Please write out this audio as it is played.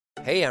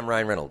Hey, I'm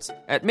Ryan Reynolds.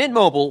 At Mint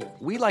Mobile,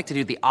 we like to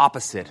do the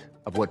opposite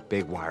of what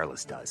Big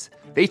Wireless does.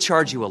 They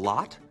charge you a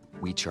lot,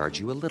 we charge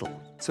you a little.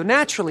 So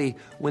naturally,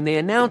 when they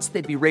announced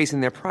they'd be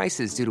raising their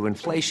prices due to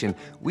inflation,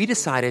 we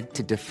decided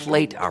to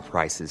deflate our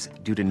prices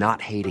due to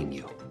not hating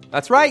you.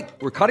 That's right.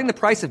 We're cutting the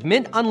price of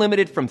Mint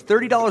Unlimited from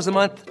 $30 a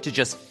month to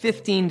just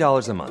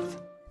 $15 a month.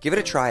 Give it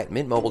a try at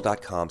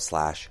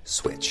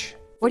mintmobile.com/switch.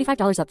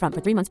 $45 up front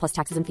for 3 months plus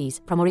taxes and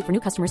fees. Promo rate for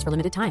new customers for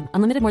limited time.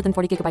 Unlimited more than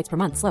 40 gigabytes per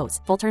month. Slows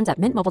full terms at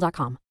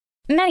mintmobile.com.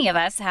 Many of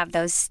us have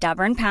those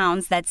stubborn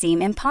pounds that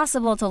seem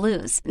impossible to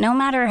lose, no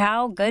matter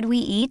how good we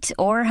eat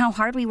or how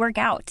hard we work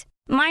out.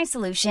 My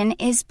solution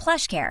is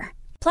PlushCare.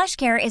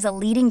 PlushCare is a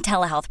leading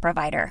telehealth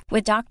provider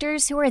with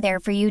doctors who are there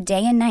for you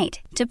day and night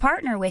to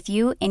partner with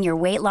you in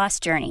your weight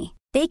loss journey.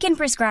 They can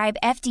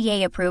prescribe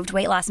FDA-approved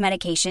weight loss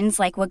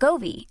medications like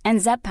Wegovy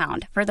and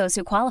Zepbound for those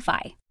who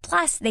qualify.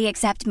 Plus, they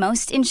accept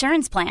most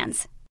insurance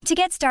plans. To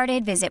get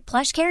started, visit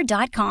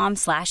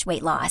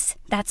plushcare.com/weightloss.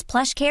 That's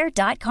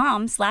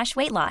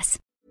plushcare.com/weightloss.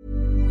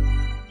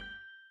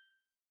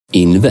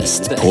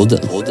 Investpodden.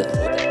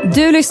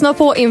 Du lyssnar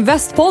på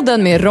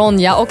Investpodden med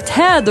Ronja och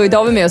Ted, och idag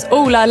har vi med oss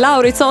Ola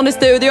Lauritsson i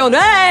studion.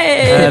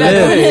 Hej!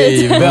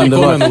 Hej!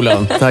 Välkommen,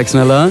 Ola. Tack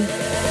snälla.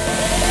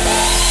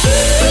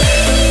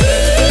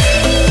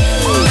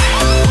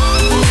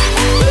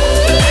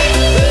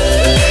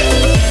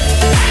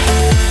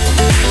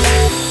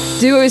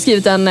 Du har ju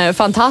skrivit en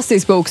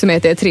fantastisk bok som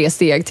heter 3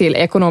 steg till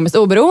ekonomiskt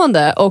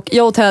oberoende. Och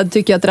jag och Ted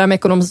tycker att det där med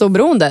ekonomiskt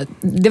oberoende,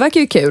 det verkar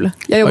ju kul.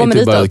 Jag jobbar med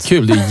ditåt. Det är inte bara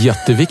kul, det är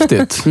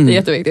jätteviktigt. Det är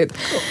jätteviktigt.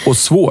 Och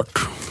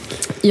svårt,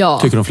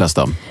 tycker de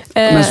flesta.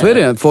 Men så är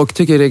det. Folk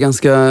tycker det är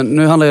ganska...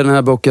 Nu handlar ju den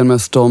här boken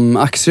mest om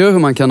aktier, hur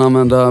man kan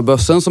använda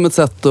börsen som ett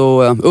sätt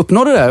att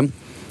uppnå det där.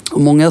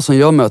 Och många som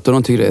jag möter,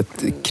 de tycker det är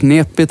ett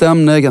knepigt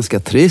ämne, ganska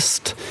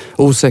trist,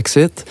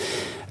 osexigt.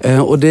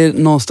 Och det är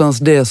någonstans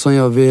det som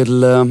jag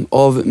vill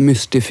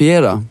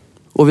avmystifiera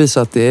och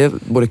visa att det är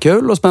både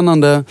kul och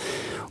spännande,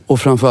 och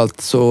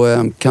framförallt så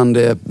kan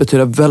det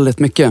betyda väldigt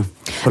mycket.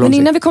 Men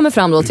innan vi kommer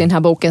fram då till den här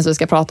boken som vi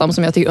ska prata om,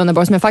 som jag tycker är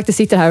underbar, som jag faktiskt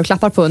sitter här och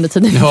klappar på under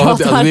tiden vi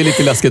pratar. Ja, det är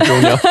lite läskigt, tror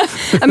jag.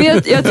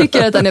 Men jag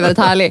tycker att den är väldigt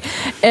härlig.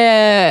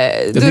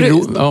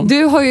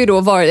 Du har ju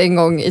då varit en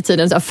gång i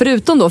tiden,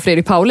 förutom då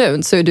Fredrik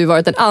Paulun, så har du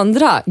varit den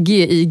andra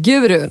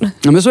GI-gurun.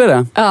 Ja, men så är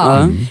det.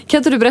 Ja. Kan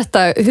inte du berätta,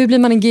 hur blir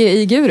man en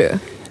GI-guru?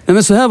 Ja,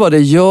 men så här var det.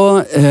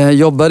 Jag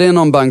jobbade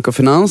inom bank och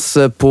finans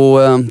på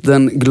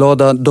den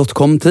glada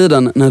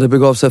 .com-tiden när det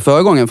begav sig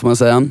förra gången, får man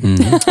säga.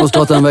 Och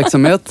startade en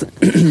verksamhet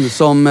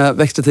som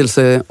växte till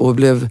sig och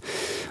blev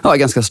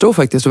ganska stor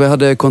faktiskt. Och vi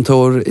hade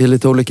kontor i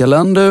lite olika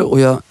länder, och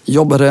jag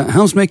jobbade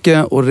hemskt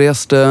mycket och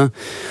reste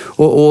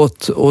och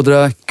åt och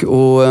drack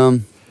och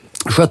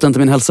skötte inte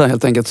min hälsa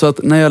helt enkelt. Så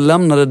att när jag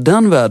lämnade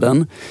den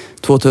världen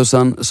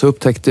 2000 så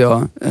upptäckte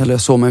jag, eller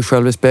såg mig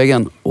själv i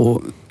spegeln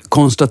och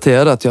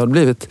konstaterade att jag hade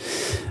blivit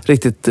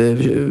riktigt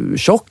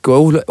tjock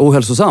och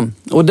ohälsosam.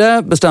 Och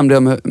där bestämde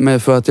jag mig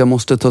för att jag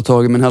måste ta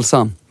tag i min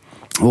hälsa.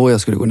 Och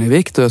jag skulle gå ner i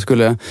vikt och jag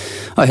skulle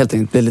helt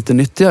enkelt bli lite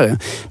nyttigare.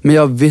 Men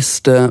jag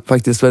visste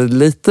faktiskt väldigt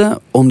lite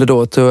om det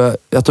då.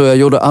 Jag tror jag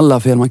gjorde alla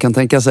fel man kan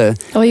tänka sig.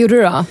 Vad gjorde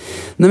du då?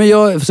 Nej, men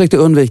jag försökte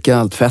undvika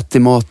allt fett i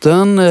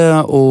maten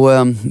och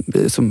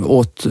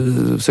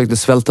försökte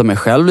svälta mig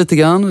själv lite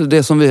grann.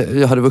 Det som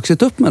jag hade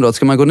vuxit upp med då. Att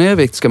ska man gå ner i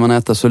vikt ska man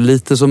äta så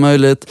lite som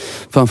möjligt.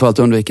 Framförallt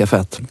undvika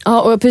fett.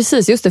 Ja, och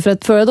precis, just det. För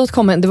att förra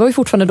 .com, det var ju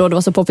fortfarande då det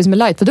var så poppis med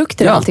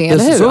lightprodukter och allting,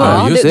 eller hur? Så, då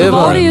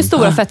var det ju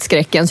stora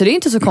fettskräcken, så det är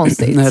inte så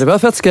konstigt. Nej, det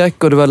var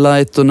fettskräck och det var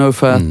light och no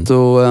fat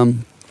och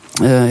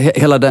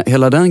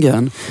hela den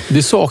grejen.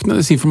 Det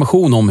saknades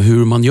information om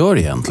hur man gör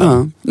egentligen.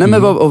 Ja. Nej,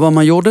 men vad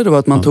man gjorde, det var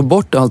att man tog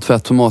bort allt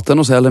fett från maten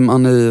och så hällde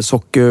man i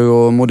socker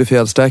och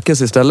modifierad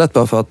stärkelse istället,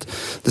 bara för att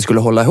det skulle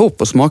hålla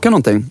ihop och smaka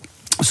någonting.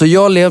 Så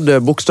jag levde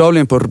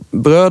bokstavligen på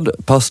bröd,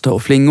 pasta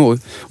och flingor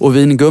och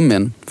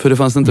vingummin. För det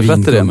fanns inte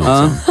fett i det.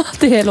 Ja.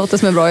 Det låter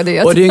som en bra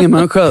idé. Och det är ingen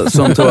människa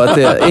som tror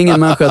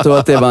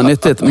att det var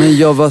nyttigt. Men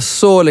jag var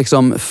så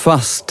liksom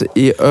fast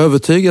i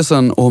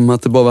övertygelsen om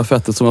att det bara var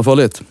fettet som var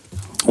farligt.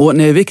 Och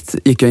ner i vikt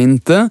gick jag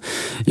inte.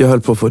 Jag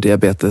höll på att få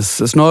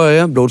diabetes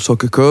snarare.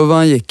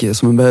 Blodsockerkurvan gick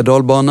som en berg- och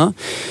dalbana.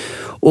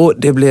 Och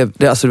det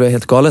var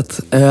helt galet.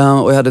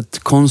 Och jag hade ett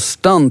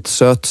konstant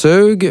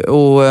sötsug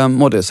och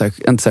mådde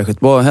inte särskilt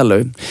bra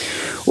heller.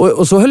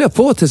 Och så höll jag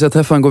på tills jag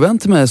träffade en god vän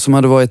till mig som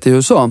hade varit i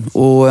USA.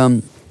 Och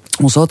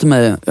hon sa till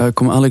mig, jag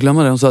kommer aldrig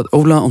glömma det, hon sa att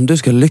Ola, om du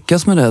ska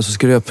lyckas med det här så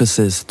ska du göra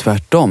precis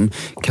tvärtom.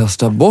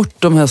 Kasta bort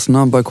de här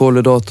snabba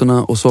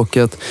kolhydraterna och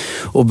sockret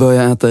och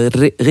börja äta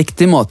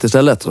riktig mat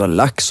istället. Så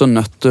lax och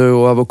nötter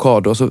och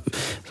avokado. Så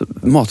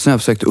mat som jag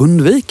försökte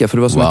undvika för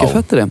det var så mycket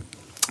fett i det.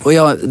 Och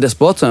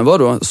desperat som jag var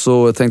då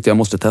så tänkte jag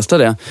måste testa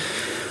det.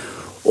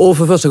 Och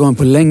för första gången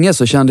på länge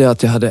så kände jag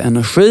att jag hade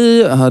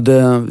energi,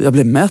 jag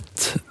blev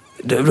mätt.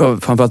 Det var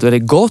framförallt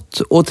väldigt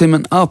gott, och till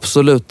min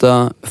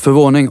absoluta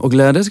förvåning och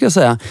glädje ska jag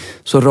säga,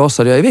 så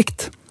rasade jag i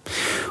vikt.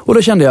 Och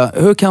då kände jag,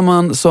 hur kan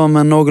man som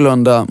en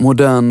någorlunda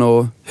modern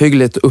och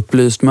hyggligt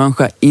upplyst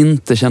människa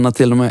inte känna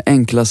till de här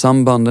enkla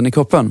sambanden i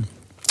kroppen?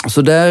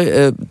 Så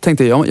där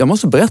tänkte jag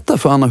måste berätta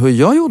för andra hur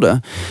jag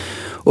gjorde.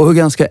 Och hur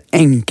ganska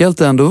enkelt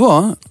det ändå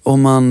var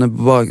om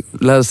man bara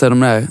lärde sig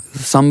de här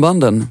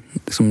sambanden.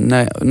 Liksom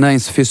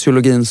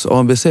näringsfysiologins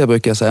ABC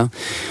brukar jag säga.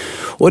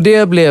 Och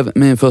det blev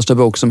min första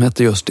bok som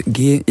hette just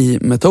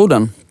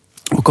GI-metoden.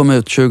 Och kom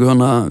ut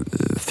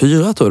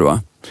 2004 tror jag det var.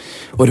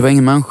 Och det var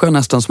ingen människa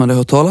nästan som hade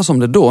hört talas om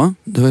det då.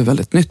 Det var ju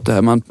väldigt nytt det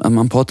här.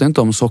 Man pratade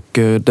inte om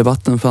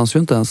sockerdebatten, fanns ju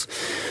inte ens.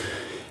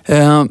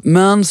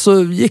 Men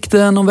så gick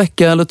det någon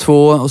vecka eller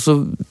 2 och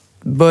så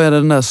började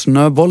den där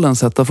snöbollen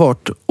sätta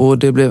fart. Och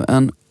det blev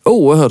en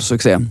oerhörd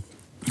succé.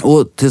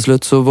 Och till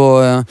slut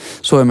såg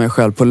jag mig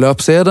själv på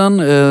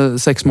löpsedeln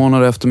 6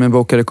 månader efter min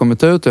bok hade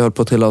kommit ut. Jag höll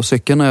på att trilla av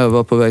cykeln när jag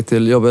var på väg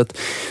till jobbet.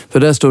 För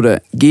där stod det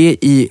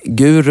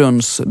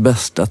GI-guruns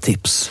bästa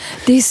tips.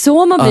 Det är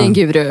så man blir en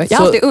guru. Jag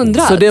har alltid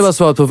undrat. Så det var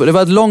svaret på, det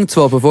var ett långt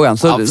svar på frågan.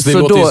 Så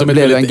då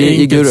blev jag en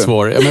GI-guru.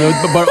 Svar.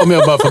 Om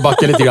jag bara får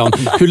backa lite grann.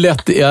 Hur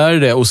lätt är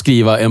det att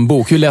skriva en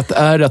bok? Hur lätt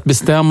är det att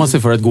bestämma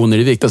sig för att gå ner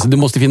i vikt? Alltså, det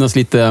måste finnas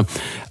lite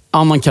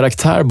annan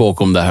karaktär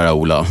bakom det här,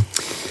 Ola.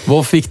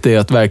 Vad fick det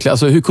att verkligen...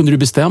 Alltså, hur kunde du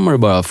bestämma dig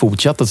bara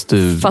fortsätta?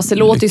 Fast det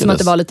låter ju som att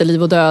det var lite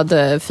liv och död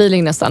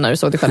feeling nästan när du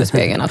såg dig själv i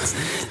spegeln. Att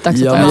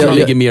dags att ta jag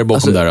ligger mer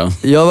bakom där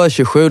då. Jag var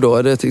 27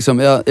 då. Det liksom,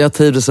 jag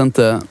trivdes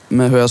inte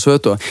med hur jag såg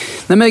ut då.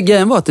 Nej, men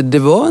grejen var att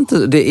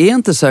det är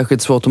inte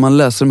särskilt svårt om man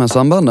läser de här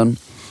sambanden.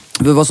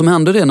 För vad som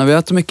händer det när vi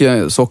äter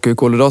mycket socker,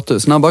 kolhydrater,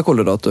 snabba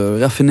kolhydrater,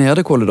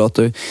 raffinerade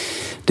kolhydrater,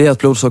 det är att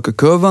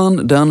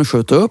blodsockerkurvan, den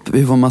skjuter upp,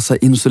 vi får massa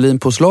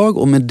insulinpåslag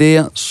och med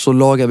det så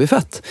lagar vi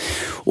fett.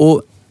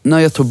 Och när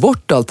jag tog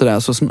bort allt det där,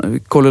 så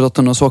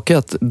kolhydraterna och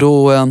sockret,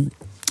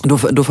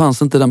 då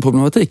fanns inte den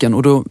problematiken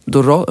och då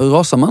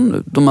rasar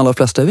man de allra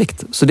flesta i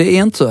vikt. Så det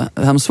är inte så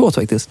hemskt svårt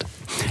faktiskt.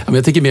 Ja, men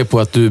jag tänker mer på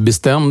att du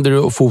bestämde dig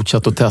och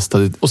fortsatte att testa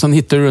det. Och sen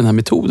hittade du den här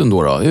metoden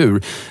då,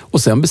 hur?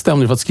 Och sen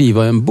bestämde du för att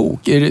skriva en bok.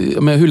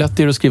 Hur lätt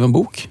är det att skriva en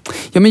bok?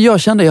 Ja, men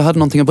jag kände att jag hade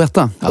någonting att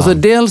berätta. Ja. Alltså,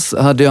 dels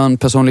hade jag en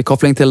personlig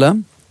koppling till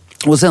det.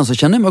 Och sen så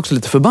kände jag mig också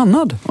lite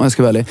förbannad, om jag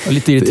ska välja.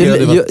 Lite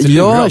irriterad.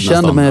 Jag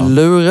kände mig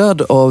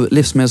lurad av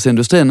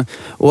livsmedelsindustrin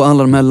och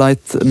alla de här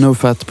light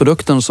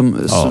no-fat-produkterna som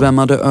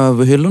svämmade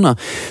över hyllorna.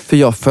 För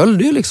jag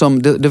följde ju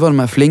liksom, det var de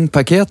här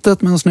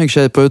flingpaketet med en snygg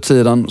tjej på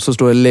utsidan, så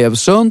står det lev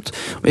sunt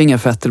och inga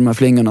fett i de här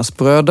flingorna.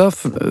 Spröda,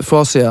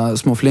 frasiga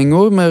små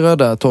flingor med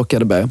röda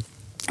torkade bär.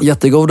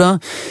 Jättegoda.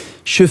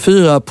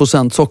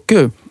 24%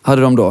 socker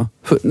hade de då.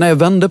 När jag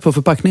vände på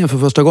förpackningen för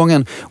första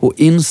gången och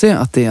inser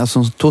att det är alltså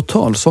en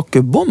total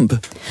sockerbomb.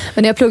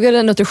 Men när jag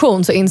pluggade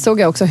nutrition så insåg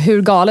jag också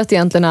hur galet det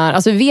egentligen är.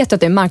 Alltså vi vet att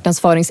det är en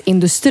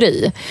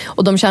marknadsföringsindustri.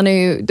 Och de känner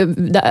ju,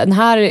 den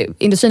här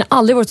industrin har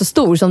aldrig varit så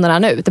stor som den är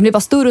nu. Den blir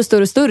bara större och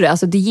större och större.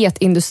 Alltså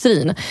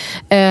dietindustrin.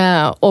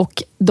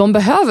 Och de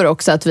behöver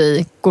också att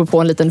vi går på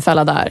en liten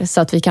fälla där.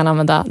 Så att vi kan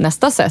använda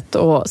nästa sätt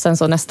och sen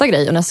så nästa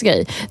grej och nästa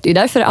grej. Det är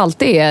därför det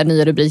alltid är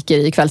nya rubriker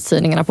i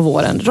kvällstidningarna på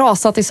våren.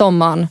 Rasat i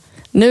sommaren.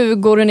 Nu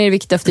går du ner i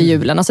vikt efter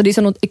julen. Alltså det är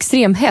så något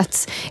extrem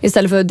hets.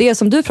 Istället för det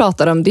som du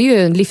pratar om, det är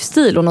ju en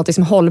livsstil och något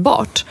som är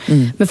hållbart.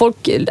 Men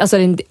folk, alltså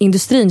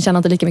industrin tjänar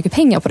inte lika mycket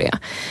pengar på det.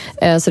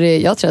 Så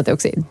jag tror att det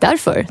också är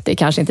därför det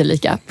kanske inte är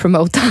lika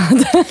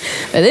promotad.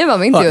 Men det var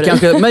min teori.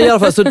 Kanske, men i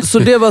alla fall, så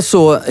det var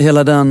så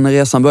hela den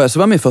resan började. Så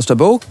det var min första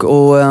bok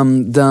och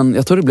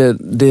jag tror det blev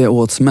det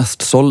årets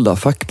mest sålda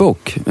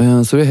fackbok.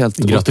 Så det är helt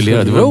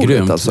gratulerar, det var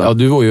grymt. Alltså. Ja,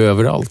 du var ju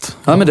överallt.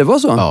 Ja, men det var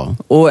så. Ja.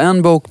 Och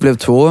en bok blev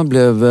 2,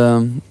 blev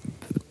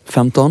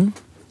 15.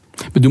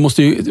 Men du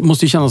måste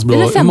ju kännas bra.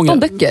 Eller 15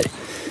 böcker.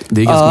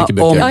 Det är ganska mycket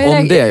böcker.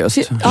 Om det just.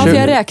 Ja, för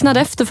jag räknade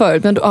efter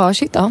förut. Men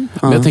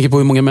Men jag tänker på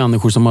hur många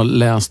människor som har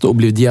läst och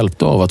blivit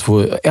hjälpta av att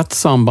få ett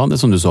samband,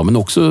 som du sa, men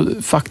också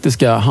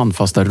faktiska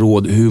handfasta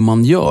råd hur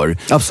man gör.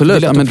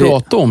 Absolut. Det är lätt att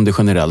prata om det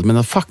generellt,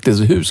 men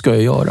faktiskt, hur ska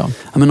jag göra?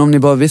 Ja, men om ni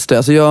bara visste.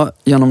 Alltså jag,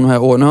 genom de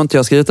här åren, nu har inte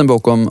jag skrivit en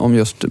bok om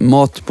just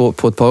mat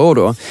på ett par år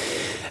då.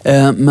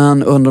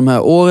 Men under de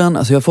här åren,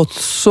 alltså jag har fått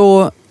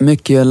så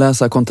mycket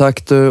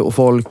läsarkontakter och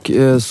folk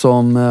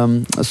som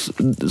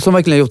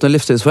verkligen har gjort en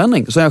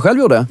livsstilsförändring, som jag själv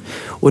gjorde.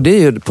 Och det är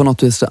ju på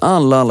något vis det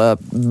allra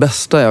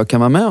bästa jag kan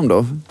vara med om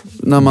då.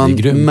 När man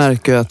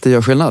märker att det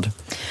gör skillnad.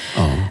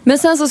 Ja. Men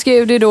sen så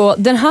skrev du då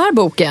den här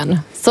boken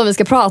som vi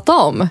ska prata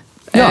om.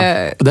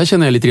 Ja, och där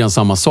känner jag lite grann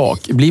samma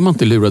sak. Blir man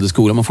inte lurad i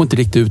skolan, man får inte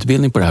riktigt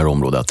utbildning på det här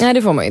området. Nej,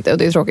 det får man inte och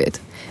det är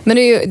tråkigt. Men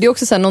det är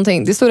också så här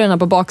någonting, det står redan här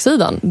på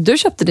baksidan. Du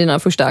köpte dina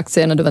första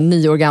aktier när du var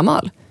 9 år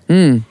gammal.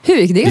 Hur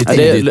gick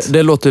det?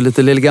 Det låter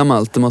lite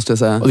lillgammalt, det måste jag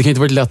säga. Och det kan inte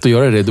varit lätt att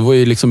göra det. Det var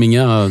ju liksom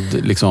inga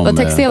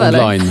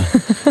online.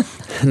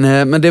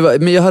 Nej,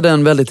 men jag hade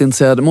en väldigt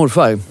intresserad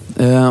morfar.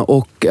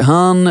 Och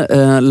han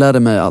lärde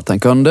mig allt han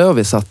kunde. Och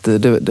vi satt,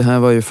 det här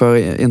var ju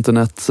för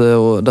internet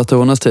och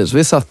datorernas tid. Så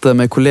vi satt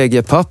med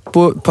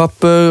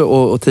kollegiepapper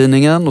och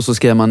tidningen. Och så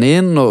skrev man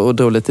in och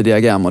drog lite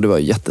diagram. Och det var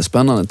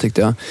jättespännande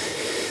tyckte jag.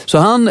 Så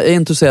han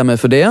intresserade mig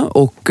för det.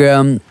 Och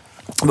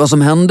vad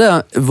som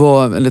hände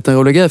var en liten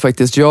rolig grej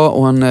faktiskt. Jag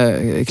och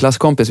en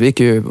klasskompis,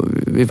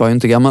 vi var ju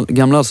inte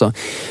gamla alltså.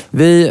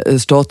 Vi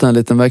startade en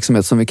liten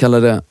verksamhet som vi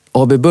kallade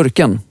AB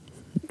Burken.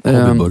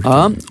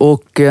 Ja,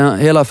 och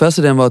hela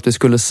affärsidén var att vi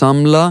skulle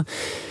samla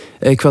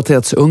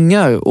kvarterets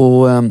ungar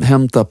och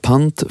hämta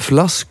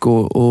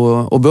pantflaskor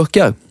och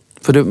burkar.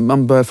 För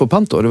man börjar få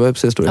pant då, det var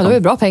precis då. Ja, det var ju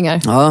bra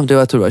pengar. Ja,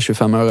 jag tror det var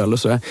 25 öre eller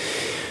sådär.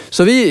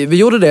 Så vi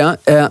gjorde det,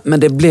 men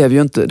det blev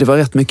ju inte, det var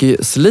rätt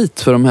mycket slit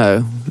för de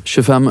här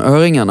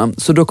 25-öringarna.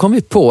 Så då kom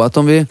vi på att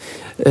om vi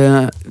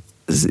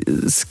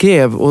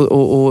skrev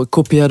och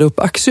kopierade upp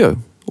aktier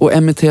och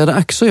emitterade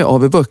aktier i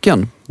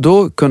AB-burken,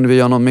 då kunde vi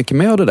göra något mycket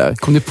mer av det där.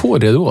 Kom ni på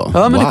det då?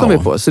 Ja, men det kom vi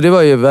på. Så det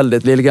var ju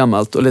väldigt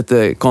lillgammalt och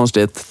lite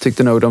konstigt,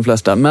 tyckte nog de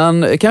flesta.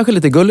 Men kanske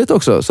lite gulligt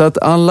också. Så att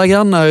alla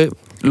grannar,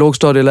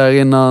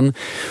 lågstadielärarinnan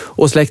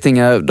och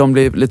släktingar, de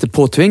blev lite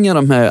påtvingade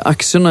de här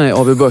aktierna i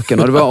AB-burken.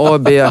 Och det var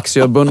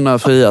AB-aktier, bundna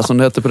fria som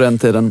det hette på den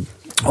tiden.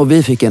 Och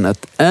vi fick in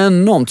ett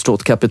enormt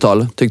stort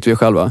kapital, tyckte vi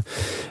själva.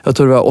 Jag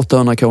tror det var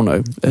 800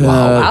 kronor.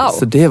 Wow.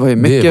 Så det var ju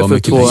mycket för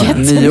 2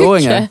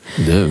 9-åringar.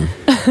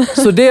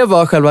 Så det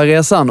var själva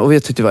resan och vi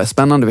tyckte det var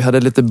spännande. Vi hade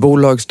lite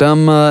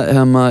bolagsstämma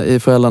hemma i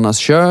föräldrarnas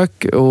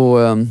kök och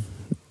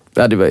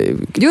det var ju...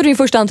 Du gjorde din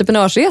första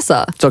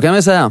entreprenörsresa. Så kan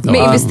vi säga. Med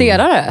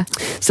investerare.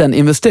 Sen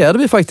investerade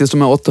vi faktiskt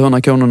de här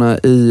 800 kronorna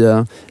i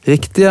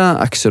riktiga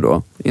aktier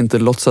då. Inte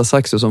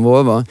låtsasaktier som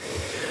våra var.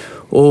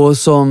 Och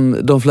som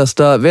de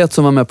flesta vet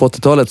som var med på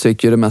 80-talet så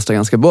gick ju det mesta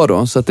ganska bra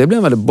då. Så att det blev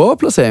en väldigt bra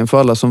placering för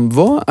alla som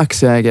var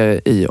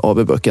aktieägare i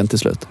AB-burken till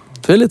slut. Så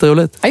det är lite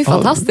roligt. Det är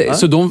fantastiskt. Ja.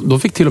 Så de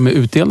fick till och med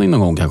utdelning någon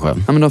gång kanske?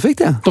 Ja, men de fick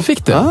det. De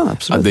fick det? Ja,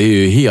 absolut. Ja, det är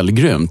ju helt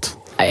grymt.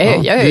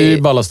 Det är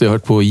ju ballaste jag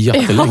hört på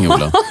jättelänge,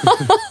 Ola.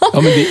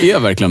 Ja, men det är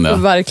verkligen det.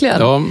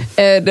 Verkligen.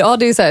 Ja,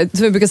 det är så här,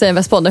 som vi brukar säga i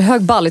Westpond, det är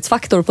hög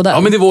ballighetsfaktor på den.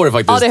 ja, men det var det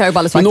faktiskt. Ja, det är hög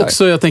ballighetsfaktor. Men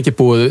också, jag tänker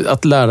på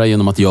att lära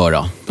genom att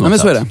göra. Ja, men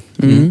så är det.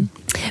 Mm.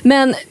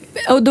 Men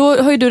och då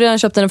har ju du redan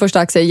köpt den första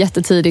aktien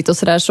jättetidigt och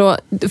sådär. Så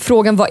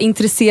frågan, vad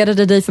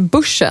intresserade dig för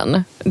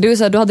börsen?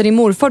 Du hade din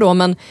morfar då,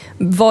 men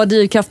var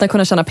drivkraften att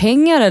kunna tjäna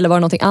pengar eller var det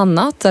någonting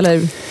annat? Eller?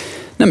 Nej,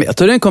 men jag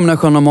tror det är en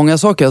kombination av många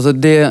saker. Alltså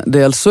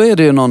dels så är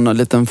det ju någon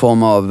liten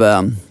form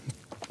av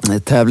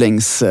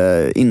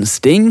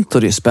tävlingsinstinkt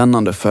och det är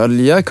spännande att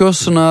följa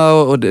kurserna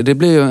och det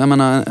blir ju, jag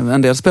menar,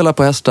 en del spelar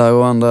på hästar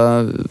och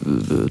andra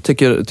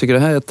tycker det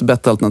här är ett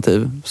bättre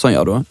alternativ, som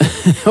jag då.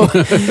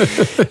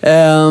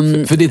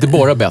 För det är inte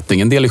bara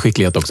betting, en del är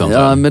skicklighet också.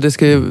 Ja, men det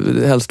ska ju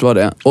helst vara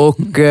det. Och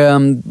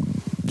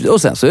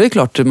sen så är det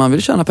klart, man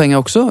vill tjäna pengar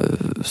också,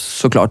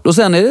 såklart. Och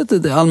sen är det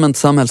ett allmänt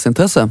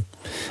samhällsintresse.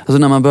 Alltså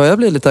när man börjar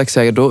bli lite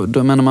aktieägare,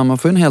 då menar man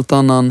får en helt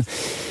annan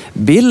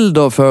bild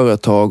av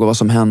företag och vad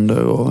som händer.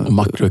 Och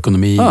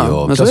makroekonomi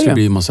och plötsligt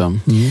blir massa. Mm.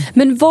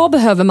 Men vad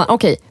behöver man?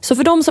 Okej, så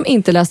för de som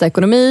inte läste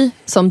ekonomi,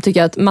 som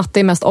tycker att matte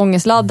är mest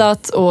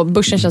ångestladdat och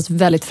börsen känns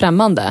väldigt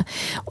främmande.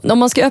 Om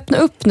man ska öppna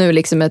upp nu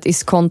liksom ett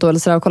ISK-konto eller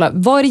sådär och kolla,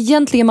 vad är det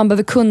egentligen man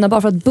behöver kunna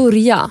bara för att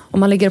börja? Om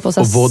man lägger det på så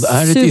här. Och vad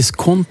är ett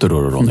ISK-konto då,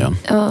 Ronja?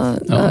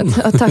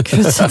 Tack för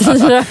att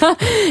säga.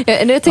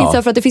 Jag tänkte så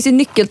här, för att det finns ju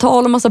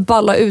nyckeltal och massa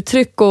balla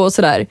uttryck och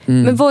sådär.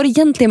 Men vad är det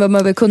egentligen man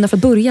behöver kunna för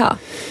att börja?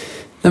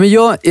 Nej,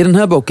 men i den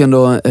här boken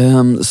då,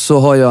 så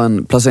har jag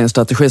en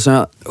placeringsstrategi som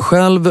jag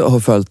själv har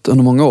följt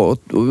under många år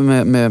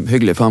med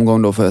hygglig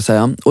framgång då, får jag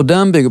säga. Och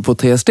den bygger på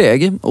 3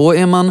 steg. Och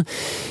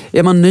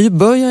är man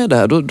nybörjare i det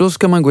här, då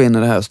ska man gå in i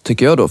det här,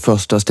 tycker jag då,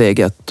 första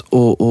steget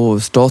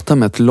och starta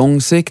med ett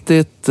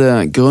långsiktigt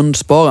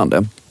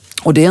grundsparande.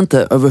 Och det är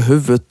inte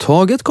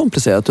överhuvudtaget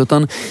komplicerat,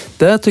 utan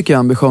där tycker jag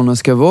ambitionen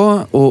ska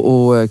vara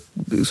att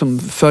liksom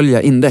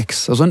följa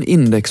index. Alltså en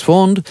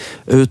indexfond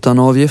utan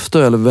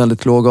avgifter eller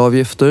väldigt låga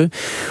avgifter.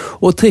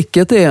 Och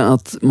tricket är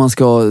att man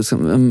ska ha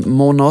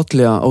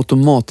månatliga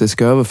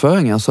automatiska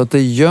överföringar så att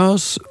det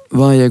görs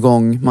varje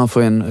gång man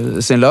får in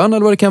sin lön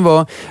eller vad det kan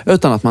vara,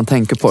 utan att man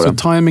tänker på det. Så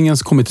timingen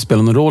kommer inte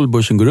spela någon roll,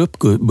 börsen går upp,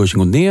 börsen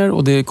går ner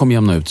och det kommer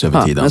jämna ut sig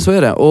över tiden. Men så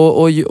är det.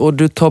 Och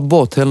du tar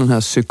bort hela den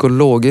här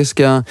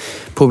psykologiska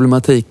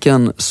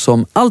problematiken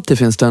som alltid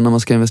finns där när man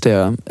ska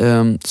investera.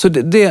 Så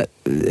det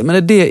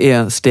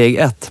är steg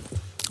 1.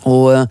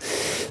 Och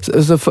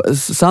så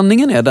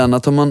sanningen är den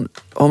att om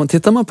man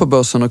tittar på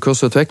börsen och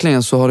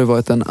kursutvecklingen så har det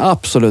varit en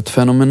absolut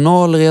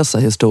fenomenal resa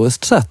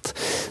historiskt sett.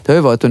 Det har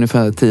ju varit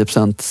ungefär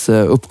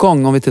 10%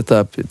 uppgång om vi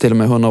tittar till och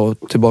med 100 år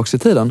tillbaka i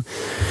tiden.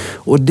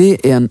 Och det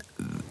är en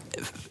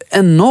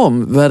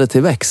enorm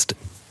värdetillväxt.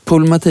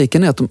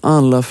 Problematiken är att de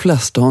allra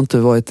flesta har inte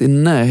varit i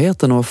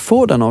närheten av att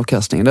få den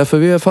avkastningen. Därför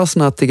vi har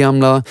fastnat i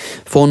gamla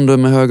fonder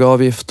med höga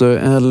avgifter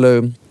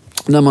eller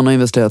när man har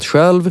investerat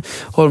själv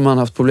har man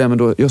haft problem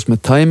då just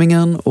med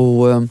tajmingen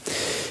och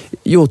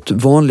gjort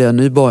vanliga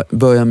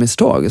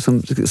nybörjarmisstag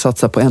som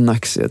satsar på en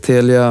aktie,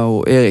 Telia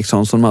och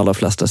Ericsson som de allra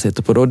flesta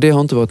sitter på. Och det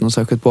har inte varit någon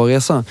särskilt bra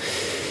resa.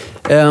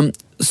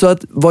 Så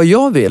att vad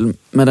jag vill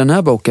med den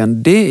här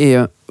boken, det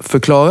är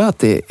förklara att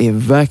det är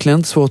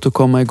verkligen svårt att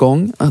komma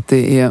igång. Att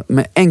det är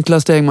med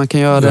enkla steg man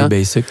kan göra det.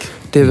 Basic.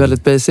 Det är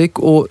väldigt basic,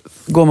 och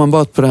går man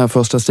bara på det här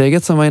första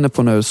steget som jag var inne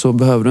på nu, så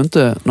behöver du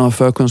inte några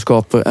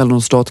förkunskaper eller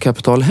någon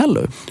startkapital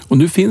heller. Och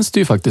nu finns det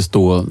ju faktiskt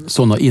då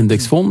sådana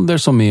indexfonder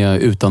som är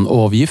utan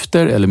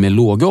avgifter eller med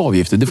låga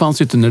avgifter. Det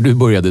fanns ju inte när du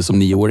började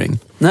som 9-åring.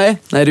 Nej,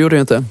 det gjorde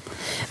jag inte.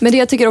 Men det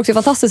jag tycker också är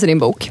fantastiskt i din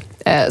bok,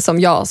 som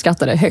jag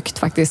skrattade högt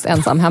faktiskt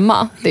ensam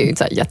hemma. Det är ju inte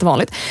så här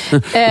jättevanligt.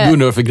 Du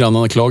undrar varför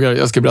grannarna klagar.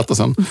 Jag ska berätta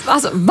sen.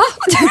 Alltså, va?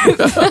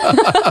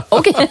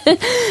 Okej.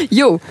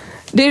 Jo,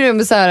 det är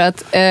ju så här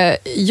att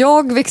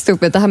jag växte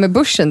upp med det här med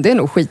börsen, det är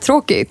nog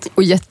skittråkigt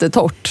och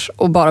jättetort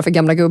och bara för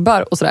gamla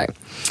gubbar och sådär.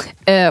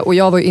 Och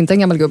jag var ju inte en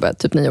gammal gubbe,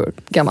 typ 9 år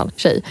gammal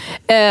tjej.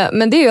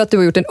 Men det är ju att du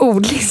har gjort en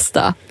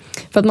ordlista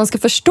för att man ska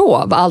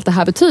förstå vad allt det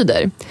här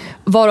betyder.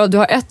 Varav du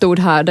har ett ord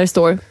här där det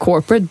står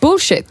corporate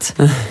bullshit.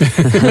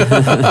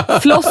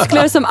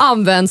 Floskler som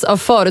används av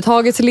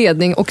företagets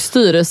ledning och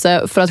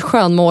styrelse för att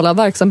skönmåla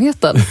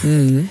verksamheten.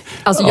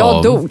 Alltså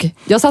jag dog.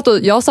 Jag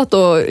satt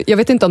och jag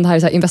vet inte om det här är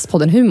så här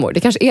Investpodden-humor. Det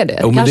kanske är det.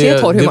 Jo, kanske är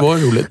torr humor. Det var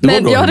roligt. Det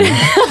men var bra.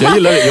 Jag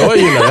gillar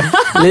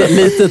det.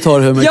 Lite torr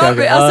humor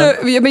kanske.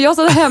 Alltså, men jag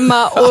satt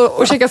hemma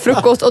och käkade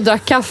frukost och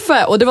drack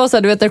kaffe. Och det var så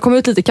här, du vet, när det kom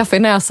ut lite kaffe i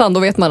näsan, då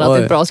vet man att det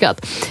är ett bra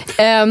skratt.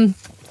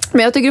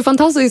 Men jag tycker det är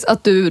fantastiskt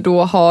att du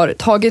då har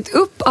tagit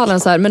upp alla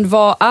så här, men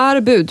vad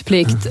är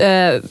budplikt?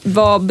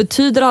 Vad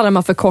betyder alla de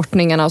här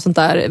förkortningarna och sånt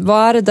där?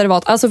 Vad är det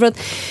derivat? Alltså för att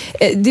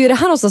det är det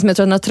här någonstans som jag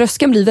tror att den här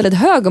tröskeln blir väldigt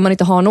hög om man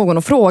inte har någon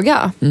att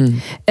fråga.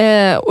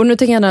 Och nu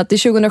tänker jag att det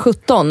är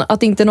 2017,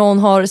 att inte någon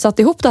har satt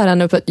ihop det här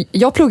ännu.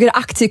 Jag pluggade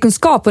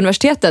aktiekunskap på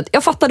universitetet.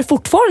 Jag fattade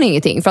fortfarande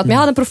ingenting. För att jag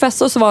hade en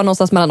professor som var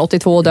någonstans mellan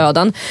 82 och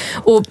döden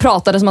och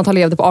pratade som att han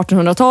levde på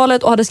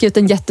 1800-talet och hade skrivit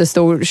en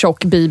jättestor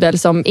tjock bibel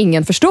som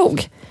ingen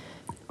förstod.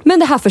 Men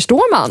det här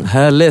förstår man.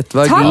 Härligt,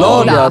 vad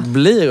glad jag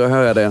blir att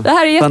höra det. Det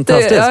här är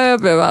fantastiskt. Ja,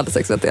 jag blev alldeles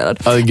exalterad.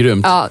 Ja, det är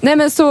grymt. Ja, nej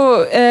men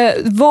så,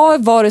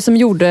 vad var det som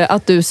gjorde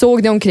att du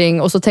såg dig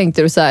omkring och så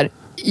tänkte du så här: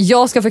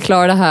 jag ska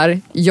förklara det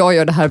här, jag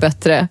gör det här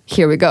bättre,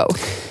 here we go.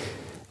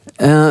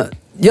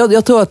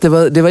 Jag tror att det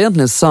var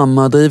egentligen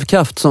samma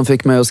drivkraft som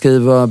fick mig att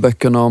skriva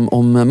böckerna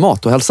om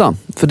mat och hälsa.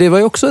 För det var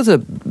ju också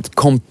ett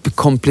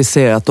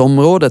komplicerat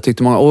område,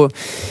 tyckte många. Och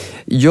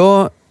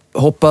jag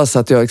hoppas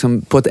att jag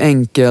liksom på ett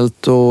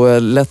enkelt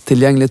och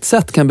lättillgängligt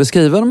sätt kan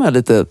beskriva de här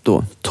lite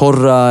då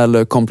torra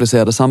eller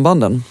komplicerade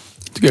sambanden.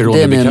 Det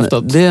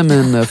är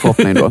min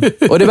förhoppning då.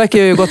 Och det verkar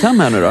ju gått hem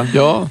här nu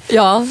då.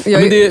 Ja.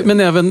 Men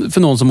även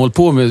för någon som håller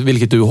på med,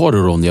 vilket du har då,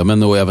 Ronja,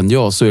 men och även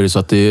jag, så är det så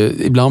att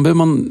ibland behöver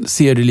man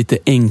se det lite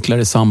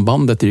enklare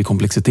sambandet i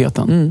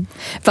komplexiteten.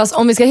 Fast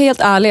om vi ska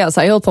helt ärliga, så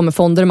här, jag har hållit på med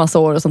fonder en massa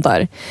år och sånt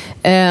där.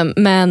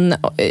 Men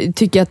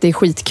tycker att det är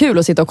skitkul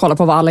att sitta och kolla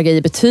på vad alla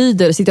grejer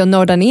betyder, sitta och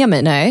nörda ner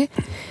mig, nej.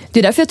 Det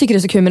är därför jag tycker det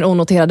är så kul med den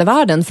onoterade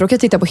världen, för då kan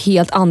jag titta på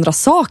helt andra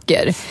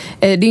saker.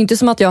 Det är ju inte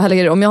som att jag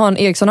heller, om jag har en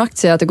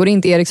Ericsson-aktie, att det går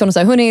in till Ericsson och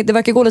säger, hörni, det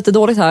verkar gå lite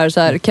dåligt här, så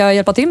här, kan jag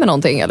hjälpa till med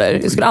någonting? Eller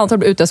jag skulle antagligen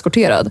bli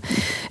uteskorterad.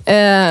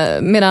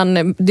 Medan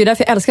det är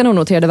därför jag älskar den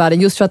onoterade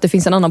världen, just för att det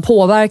finns en annan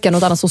påverkan och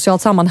ett annat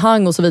socialt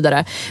sammanhang och så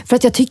vidare. För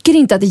att jag tycker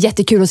inte att det är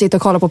jättekul att sitta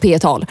och kolla på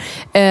P-tal.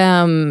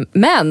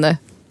 Men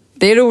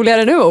det är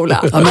roligare nu, Ola.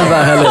 Ja, men vad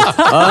härligt.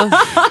 Ja,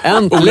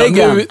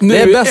 äntligen. Ola, nu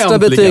det är bästa äntligen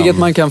betyget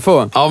man kan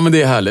få. Ja, men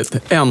det är härligt.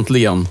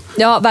 Äntligen.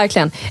 Ja,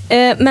 verkligen.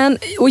 Men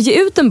att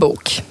ge ut en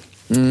bok.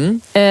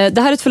 Det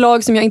här är ett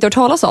förlag som jag inte har hört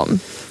talas om.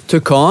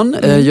 Tukan,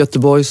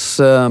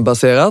 Göteborgs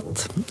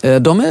baserat.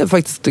 De är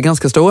faktiskt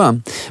ganska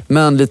stora,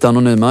 men lite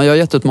anonyma. Jag har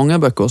gett ut många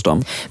böcker hos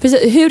dem.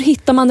 Precis. Hur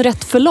hittar man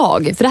rätt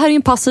förlag? För det här är ju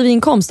en passiv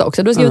inkomst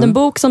också. Du har skrivit en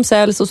bok som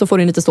säljs och så får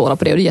du lite stålar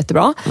på det och det är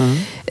jättebra.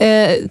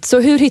 Så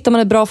hur hittar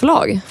man ett bra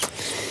förlag?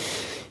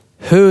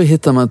 Hur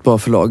hittar man ett bra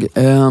förlag?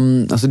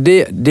 Alltså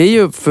det är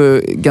ju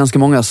för ganska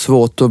många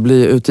svårt att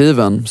bli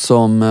utgiven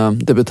som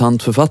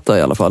debutantförfattare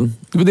i alla fall.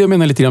 Det var det jag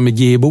menade lite grann med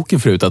G-boken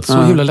förut, att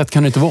så himla lätt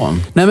kan det inte vara.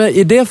 Nej, men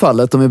i det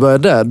fallet, om vi börjar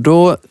där,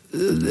 då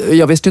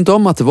jag visste inte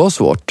om att det var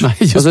svårt. Nej,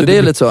 just alltså, det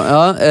är lite så.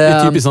 Ja, det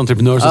är typiskt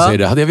entreprenör som säger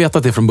det. Hade jag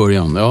vetat det från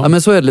början. Ja,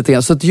 men så är det lite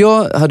grann. Så att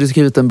jag hade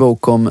skrivit en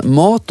bok om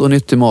mat och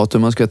nyttig mat, hur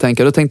man ska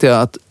tänka. Då tänkte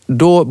jag att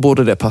då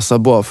borde det passa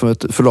bra för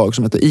ett förlag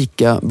som heter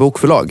ICA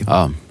Bokförlag.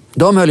 Ja.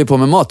 De höll ju på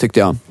med mat, tyckte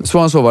jag.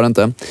 Svårare så var det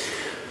inte.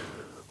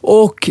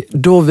 Och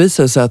då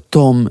visade det sig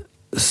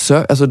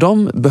att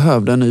de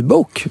behövde en ny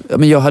bok.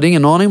 Men jag hade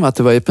ingen aning om att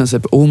det var i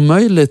princip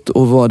omöjligt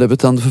att vara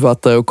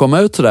debutantförfattare och komma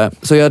ut sådär.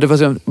 Så jag hade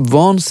faktiskt en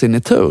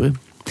vansinnig tur.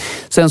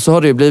 Sen så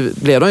har det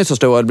blev de ju så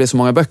stora, det blir så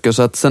många böcker,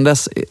 så att sen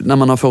dess, när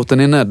man har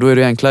foten inne, då är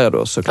det enklare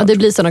då, såklart. Ja, det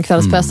blir så när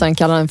kvällspressen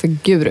kallar den för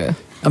guru.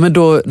 Ja, men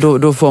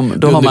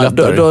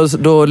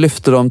då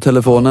lyfter de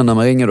telefonen när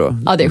man ringer då.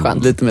 Ja, det är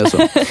skönt. Lite mer så.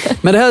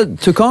 Men det här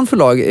Tukan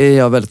förlag är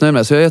jag väldigt nöjd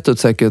med, så jag har gett ut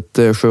säkert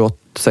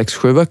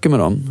 6-7 böcker med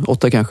dem,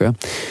 8 kanske.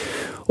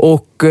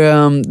 Och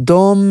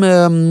de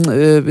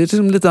är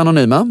liksom lite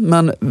anonyma,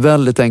 men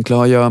väldigt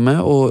enkla att göra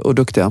med och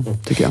duktiga,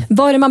 tycker jag.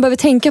 Vad är det man behöver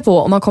tänka på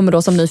om man kommer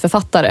då som ny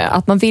författare?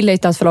 Att man vill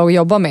hitta ett förlag att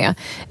jobba med.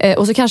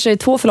 Och så kanske det är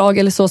 2 förlag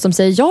eller så som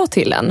säger ja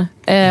till en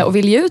och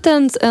vill ge ut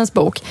ens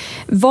bok.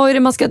 Vad är det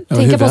man ska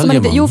tänka på? Som man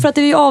inte, jo, för att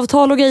det är ju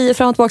avtal och grejer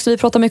fram och tillbaka, så vi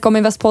pratar mycket om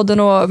Investpodden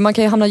och man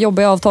kan ju hamna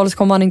jobba i avtal så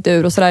kommer man inte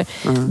ur och sådär.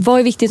 Vad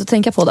är viktigt att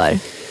tänka på där?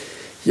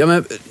 Ja,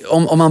 men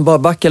om man bara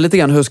backar lite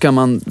grann, hur ska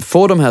man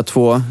få de här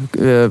två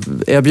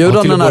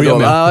erbjudandena då?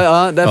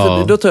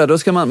 Då tror jag då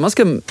ska man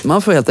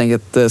får helt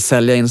enkelt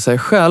sälja in sig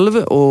själv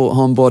och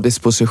ha en bra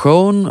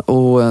disposition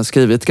och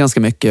skrivit ganska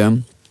mycket.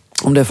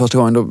 Om det är första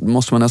gången, då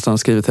måste man nästan ha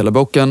skrivit hela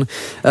boken,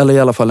 eller i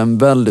alla fall en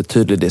väldigt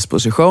tydlig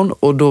disposition,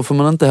 och då får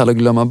man inte heller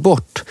glömma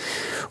bort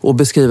och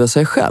beskriva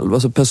sig själv,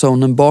 alltså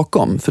personen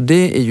bakom, för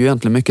det är ju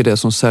egentligen mycket det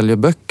som säljer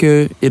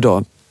böcker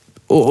idag.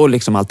 Och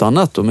liksom allt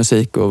annat, och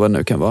musik och vad det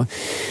nu kan vara.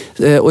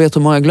 Och jag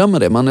tror många glömmer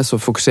det. Man är så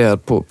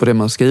fokuserad på det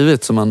man har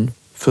skrivit så man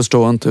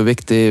förstår inte hur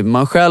viktig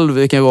man själv,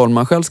 vilken roll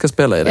man själv ska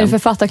spela i det. Är det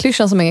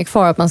författarklyschan som är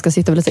kvar, att man ska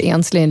sitta lite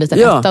enslig i en liten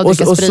etta och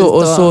dricka sprit?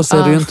 Och så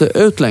ser det ju inte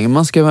ut längre.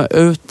 Man ska vara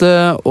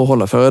ute och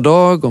hålla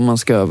föredrag, och man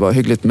ska vara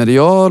hyggligt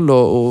medial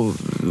och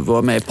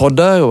vara med i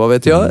poddar och vad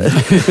vet jag.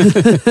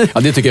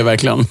 Ja, det tycker jag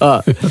verkligen.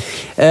 Ja.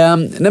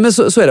 Nej, men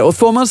så är det. Och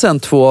får man sen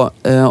 2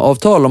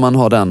 avtal, om man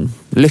har den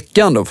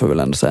lyckan då, får vi väl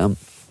ändå säga.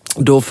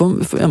 Då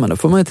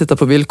får man ju titta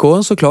på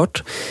villkoren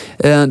såklart.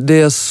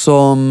 Det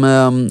som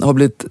har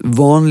blivit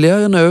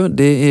vanligare nu,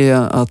 det är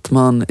att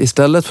man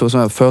istället för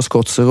sådana här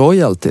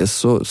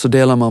förskottsroyalties så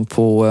delar man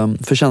på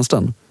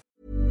förtjänsten.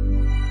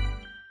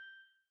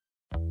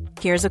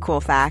 Here's a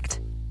cool fact.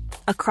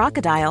 A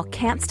crocodile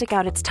can't stick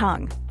out its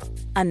tongue.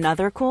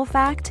 Another cool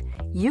fact,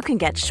 you can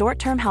get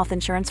short-term health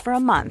insurance for a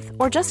month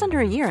or just under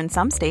a year in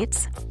some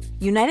states.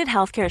 United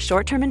Healthcare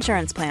short-term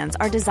insurance plans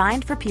are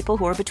designed for people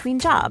who are between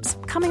jobs,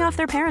 coming off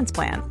their parents'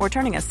 plan, or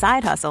turning a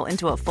side hustle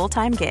into a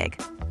full-time gig.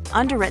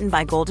 Underwritten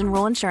by Golden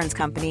Rule Insurance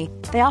Company,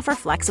 they offer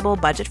flexible,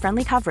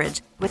 budget-friendly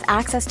coverage with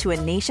access to a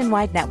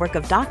nationwide network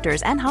of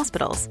doctors and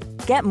hospitals.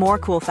 Get more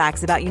cool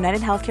facts about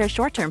United Healthcare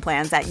short-term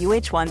plans at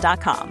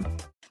uh1.com.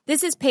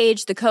 This is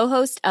Paige, the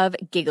co-host of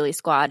Giggly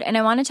Squad, and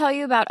I want to tell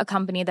you about a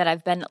company that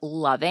I've been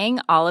loving,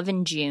 Olive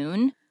 &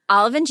 June.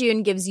 Olive &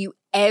 June gives you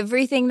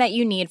everything that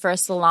you need for a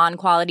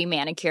salon-quality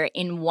manicure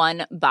in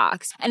one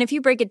box. And if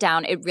you break it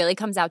down, it really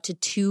comes out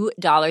to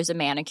 $2 a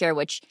manicure,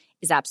 which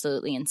is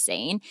absolutely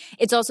insane.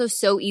 It's also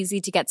so easy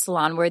to get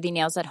salon-worthy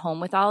nails at home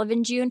with Olive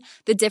 & June.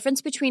 The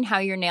difference between how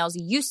your nails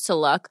used to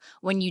look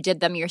when you did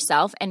them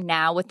yourself and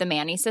now with the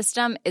Mani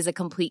system is a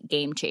complete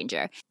game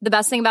changer. The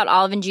best thing about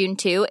Olive & June,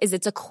 too, is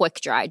it's a quick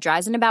dry.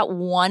 Dries in about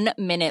 1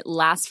 minute,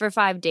 lasts for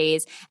 5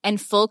 days,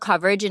 and full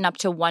coverage in up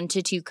to 1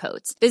 to 2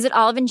 coats. Visit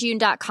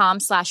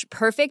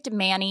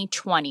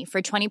oliveandjune.com/perfectmani20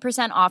 for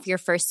 20% off your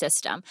first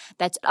system.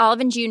 That's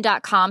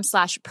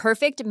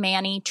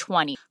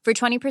oliveandjune.com/perfectmani20 for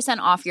 20%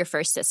 off your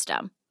first system.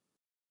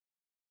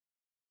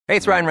 Hey,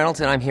 it's Ryan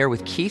Reynolds, and I'm here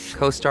with Keith,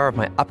 co-star of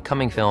my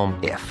upcoming film,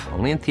 If,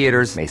 only in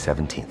theaters May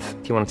 17th.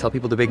 Do you want to tell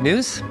people the big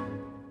news?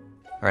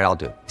 All right,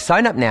 I'll do it.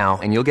 Sign up now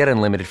and you'll get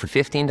unlimited for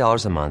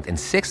 $15 a month and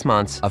 6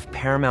 months of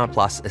Paramount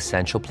Plus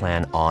Essential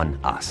Plan on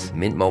us.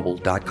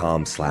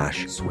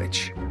 MintMobile.com/switch.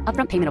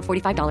 Upfront payment of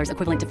 $45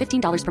 equivalent to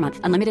 $15 per month.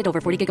 Unlimited over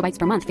 40 gigabytes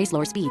per month. Face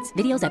lower speeds.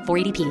 Videos at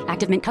 480p.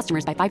 Active Mint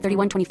customers by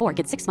 531.24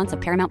 get 6 months of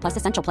Paramount Plus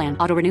Essential Plan.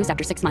 Auto renews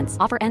after 6 months.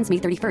 Offer ends May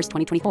 31st,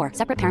 2024.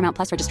 Separate Paramount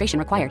Plus registration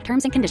required.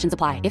 Terms and conditions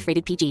apply if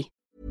rated PG.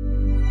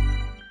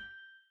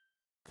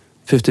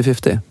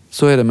 50-50.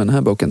 Så är det med den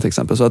här boken till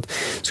exempel. Så att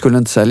skulle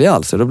den inte sälja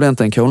alls, då blir det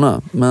inte en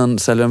krona. Men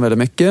säljer den väldigt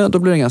mycket, då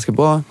blir det en ganska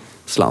bra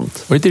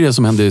slant. Var det inte det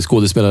som hände i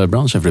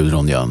skådespelarbranschen förut,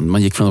 Ronja?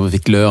 Man gick från att man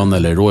fick lön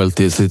eller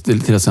royalties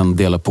till att sen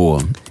dela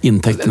på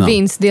intäkterna.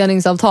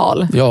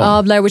 Vinstdelningsavtal.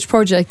 Ja. Blair Witch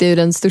Project är ju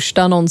den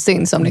största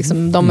någonsin som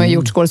liksom, de har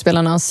gjort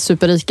skådespelarna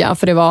superrika.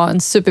 För det var en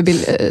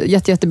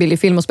jättebillig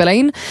film att spela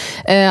in.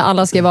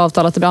 Alla skrev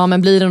avtal att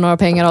men blir det några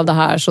pengar av det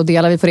här så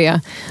delar vi på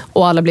det.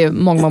 Och alla blev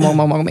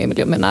många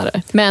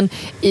miljonärer. Men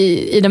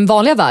i den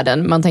vanliga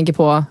världen, man tänker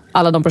på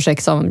alla de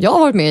projekt som jag har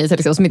varit med i till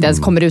exempel, som inte ens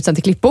kommer ut sen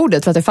till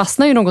klippbordet för att det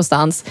fastnar ju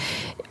någonstans.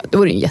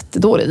 Då är det en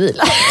jättedålig deal.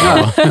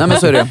 Ja, nej, men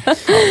så är det.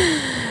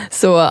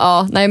 Så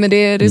ja, nej, men det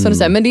är som du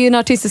säger. Men det är den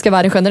artistiska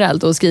världen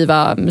generellt att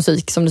skriva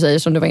musik som du säger,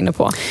 som du var inne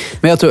på.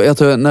 Men jag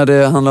tror när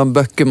det handlar om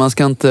böcker, man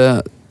ska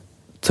inte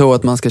tro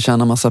att man ska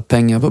tjäna massa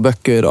pengar på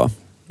böcker idag.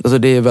 Alltså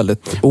det är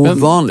väldigt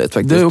ovanligt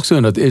faktiskt. Det är också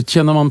undrat,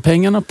 tjänar man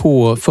pengarna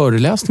på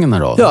föreläsningarna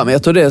då? Ja, men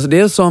jag tror det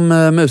är som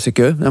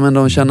musiker. Ja, men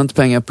de tjänar inte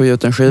pengar på att ge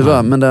ut en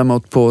skiva, men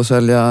däremot på att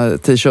sälja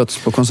t-shirts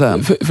på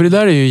konsert. För det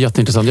där är ju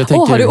jätteintressant. Jag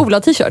tänker... har du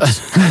Ola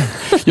t-shirts?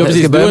 Ja,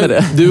 precis.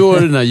 Du har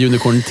den här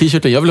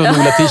unicorn-t-shirten. Jag vill ha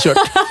en Ola t-shirt.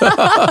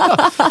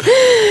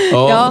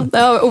 Ja,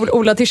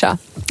 Ola t-shirt.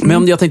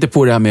 Men jag tänkte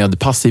på det här med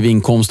passiv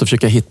inkomst och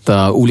försöka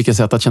hitta olika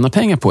sätt att tjäna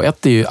pengar på.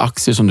 Ett är ju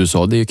aktier som du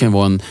sa. Det kan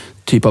vara en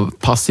typ av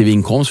passiv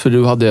inkomst, för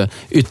du hade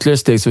ytterligare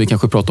steg som vi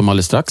kanske pratar om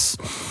alldeles strax.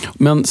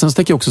 Men sen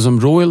tänker jag också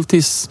som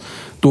royalties,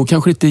 då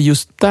kanske inte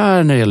just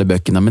där när det gäller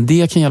böckerna, men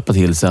det kan hjälpa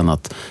till sen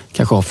att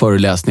kanske ha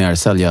föreläsningar,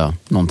 sälja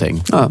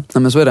någonting. Ja,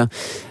 men så är det.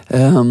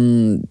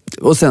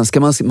 Och sen ska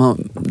man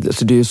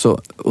alltså det är ju så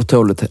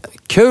otroligt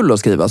kul att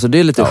skriva. Alltså det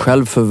är lite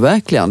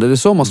självförverkligande. Det är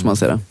så måste man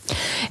se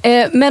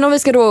det. Men om vi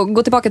ska då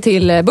gå tillbaka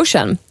till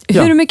börsen.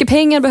 Hur mycket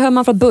pengar behöver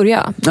man för att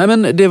börja? Nej,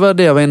 men det var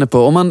det jag var inne på.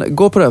 Om man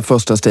går på det här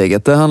första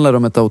steget, det handlar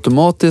om ett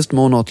automatiskt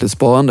månatligt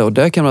sparande och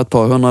där kan man ha ett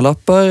par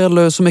 100-lappar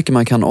eller så mycket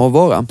man kan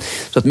avvara.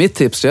 Så att mitt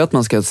tips är att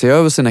man ska se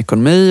över sin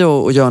ekonomi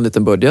och göra en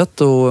liten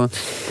budget. Och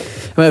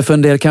för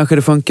en del kanske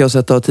det funkar att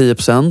sätta av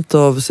 10%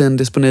 av sin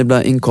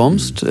disponibla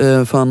inkomst.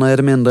 För andra är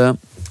det mindre.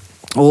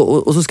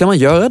 Och så ska man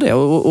göra det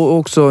och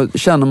också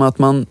känner man att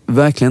man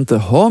verkligen inte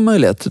har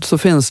möjlighet så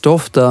finns det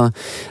ofta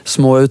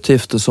små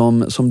utgifter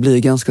som blir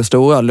ganska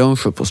stora.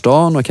 Luncher på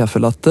stan och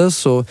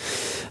kaffelattes och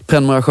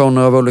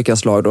prenumerationer av olika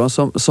slag då,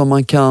 som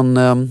man kan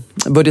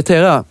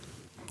budgetera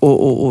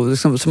och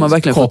liksom, så man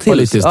verkligen får till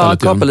lite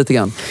istället, kapa lite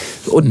grann.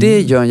 Och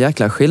det gör en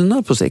jäkla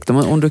skillnad på sikt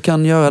om du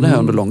kan göra det här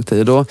under lång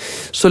tid. Och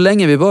så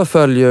länge vi bara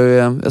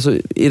följer, alltså,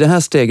 i det här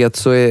steget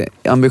så är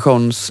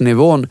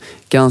ambitionsnivån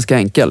ganska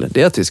enkel.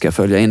 Det är att vi ska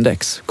följa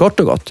index. Kort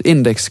och gott.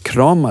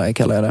 Indexkramare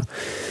kallar jag det.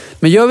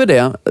 Men gör vi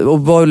det och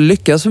bara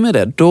lyckas vi med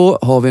det, då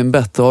har vi en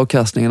bättre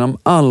avkastning än de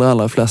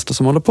allra flesta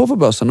som håller på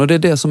börsen. Och det är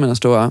det som är den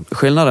stora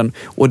skillnaden.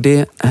 Och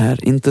det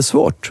är inte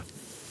svårt.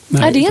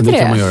 Nej, det är inte det.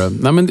 Kan man göra.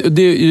 Nej, men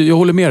jag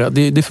håller med.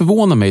 Det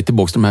förvånar mig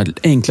tillbaka de här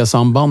enkla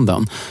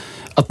sambanden.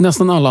 Att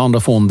nästan alla andra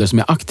fonder som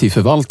är aktivt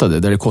förvaltade,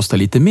 där det kostar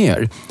lite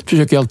mer,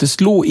 försöker alltid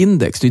slå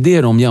index. Det är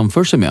det de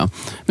jämför sig med.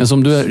 Men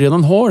som du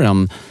redan har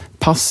en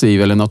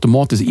passiv eller en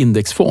automatisk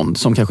indexfond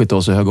som kanske inte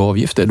har så höga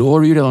avgifter, då har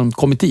du ju redan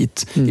kommit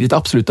hit i ditt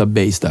absoluta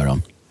base där.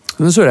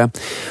 Men så är det.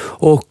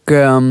 Och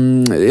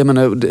jag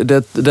menar,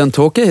 den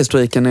tråkiga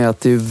historiken är att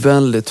det är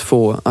väldigt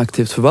få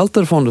aktivt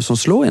förvaltade fonder som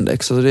slår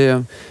index. Alltså det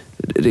är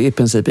i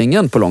princip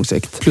ingen på lång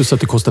sikt. Plus att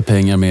det kostar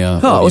pengar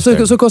med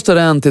avgifter. Och så kostar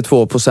det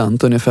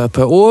 1-2% ungefär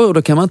per år. Och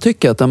då kan man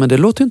tycka att men det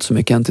låter inte så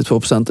mycket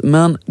 1-2%.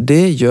 Men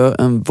det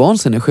gör en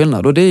vansinnig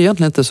skillnad. Och det är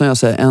egentligen inte som jag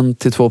säger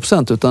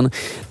 1-2%. Utan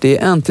det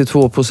är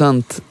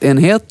 1-2%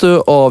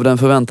 enheter av den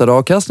förväntade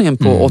avkastningen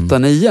på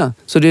 8-9.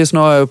 Så det är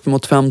snarare upp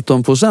mot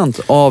 15%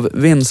 av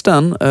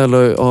vinsten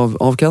eller av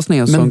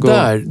avkastningen som går.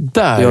 Men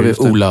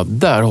där Ola,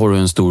 där har du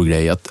en stor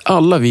grej. Att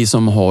alla vi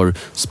som har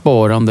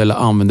sparande eller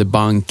använder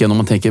banken, om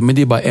man tänker, men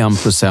det är bara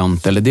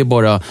 1% eller det är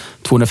bara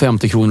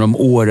 250 kronor om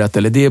året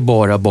eller det är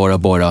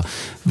bara.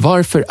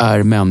 Varför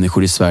är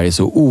människor i Sverige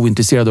så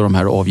ointresserade av de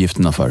här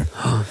avgifterna för?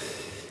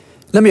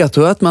 Nej, men jag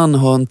tror att man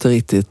har inte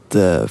riktigt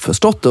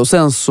förstått det. Och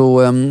sen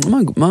så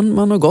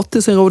man har gått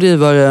till sin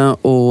rådgivare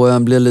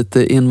och blir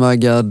lite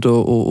invaggad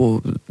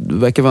och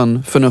verkar vara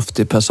en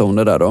förnuftig person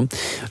det där då.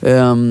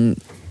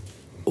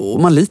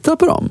 Och man litar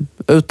på dem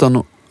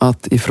utan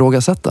att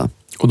ifrågasätta.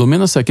 Och de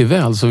menar säkert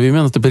väl, så vi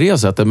menar inte på det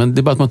sättet, men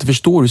det är bara att man inte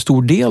förstår hur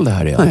stor del det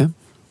här är. Nej.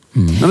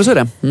 Men så är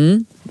det.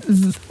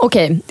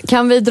 Okej,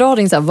 kan vi dra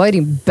din så här, vad är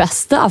din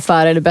bästa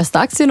affär eller bästa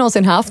aktie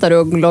någonsin haft där du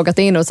har loggat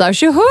in och så här,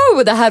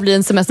 tjoho, det här blir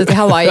en semester till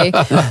Hawaii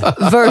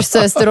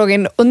versus du loggar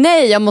in och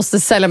nej, jag måste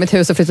sälja mitt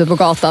hus och flytta på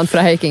gatan för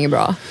det här gick inget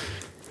bra.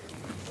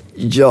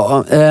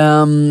 Ja,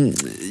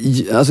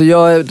 alltså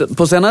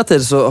på senare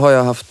tid så har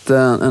jag haft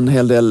en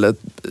hel del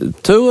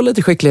tur och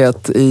lite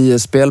skicklighet i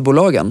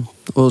spelbolagen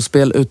och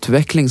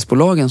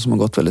spelutvecklingsbolagen som har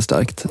gått väldigt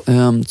starkt.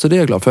 Så det är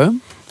jag glad för.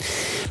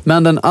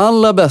 Men den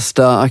allra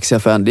bästa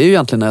aktieaffären, det är ju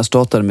egentligen när jag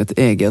startade mitt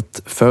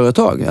eget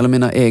företag, eller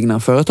mina egna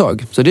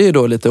företag. Så det är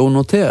då lite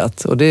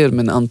onoterat och det är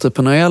min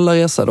entreprenöriella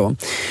resa då.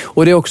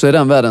 Och det är också i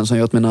den världen som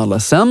jag gjort min allra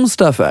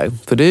sämsta affär.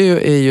 För det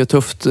är ju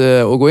tufft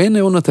att gå in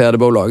i onoterade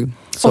bolag.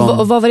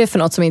 Och vad var det för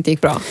något som inte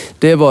gick bra?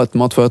 Det var ett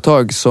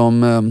matföretag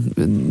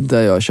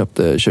där jag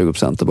köpte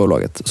 20% av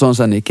bolaget som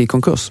sen gick i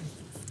konkurs.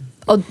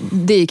 Och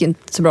det gick inte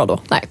så bra då?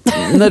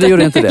 Nej, det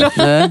gjorde inte det.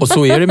 Nej. Och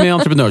så är det med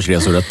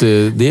entreprenörsresor, att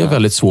det är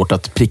väldigt svårt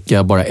att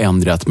pricka bara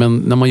en rätt. Men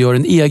när man gör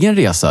en egen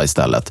resa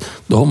istället,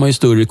 då har man ju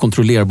större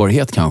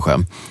kontrollerbarhet kanske.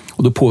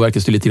 Och då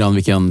påverkas det lite grann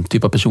vilken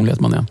typ av personlighet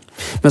man är.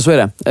 Men så är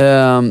det.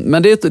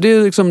 Men det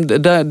är liksom,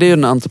 det är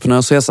en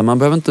entreprenörsresa. Man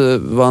behöver inte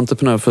vara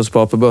entreprenör för att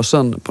spara på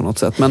börsen på något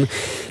sätt. Men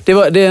det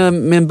är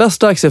min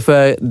bästa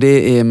aktieaffär,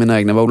 det är mina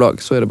egna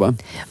bolag. Så är det bara.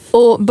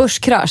 Och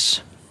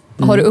börskrasch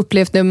har du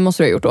upplevt nu,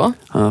 måste du ha gjort då?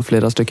 Ja,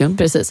 flera stycken.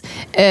 Precis.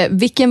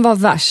 Vilken var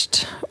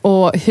värst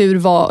och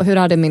hur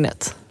är det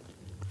minnet?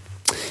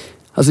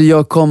 Alltså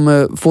jag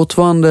kommer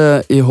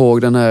fortfarande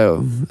ihåg den här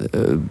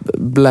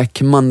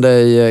Black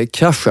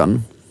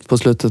Monday-kraschen på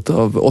slutet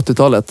av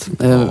 80-talet.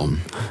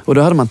 Och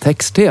då hade man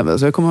text-tv.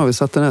 Så jag kommer ihåg att vi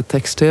satte den här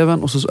text-tvn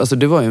och så, alltså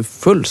det var ju en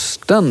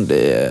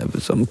fullständig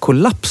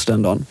kollaps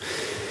den dagen.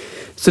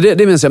 Så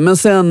det minns jag. Men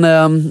sen,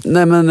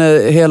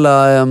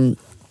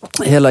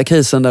 hela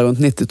krisen där runt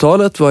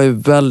 90-talet var ju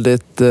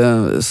väldigt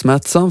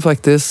smärtsam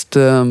faktiskt.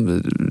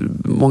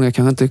 Många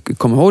kanske inte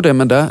kommer ihåg det,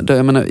 men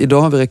jag menar,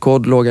 idag har vi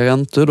rekordlåga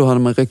räntor. Då hade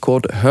man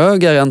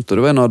rekordhöga räntor.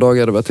 Det var några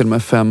dagar det var till och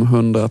med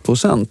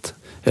 500%.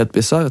 Helt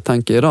bisarr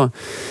tanke idag.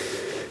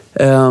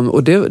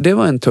 Och det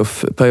var en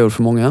tuff period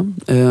för många.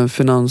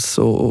 Finans-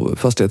 och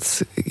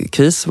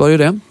fastighetskris var ju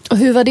det. Och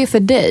hur var det för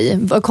dig?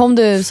 Kom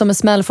du som en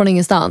smäll från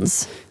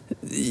ingenstans?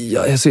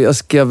 Ja, jag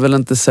ska väl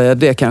inte säga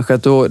det kanske.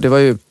 Att det var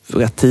ju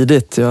rätt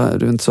tidigt. Det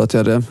var inte så att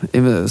jag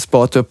hade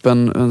sparat upp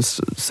en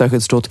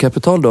särskilt stort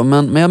kapital då.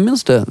 Men jag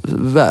minns det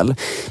väl.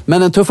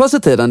 Men den tuffaste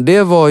tiden,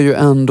 det var ju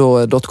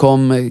ändå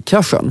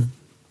dotcom-kraschen.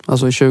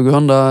 Alltså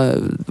 2000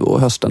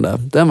 och hösten där.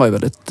 Den var ju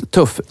väldigt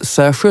tuff.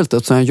 Särskilt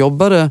eftersom jag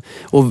jobbade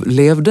och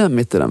levde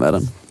mitt i den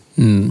världen.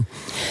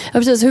 Ja,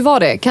 precis. Hur var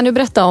det? Kan du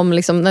berätta om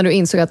liksom, när du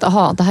insåg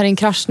att det här är en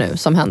krasch nu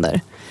som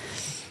händer?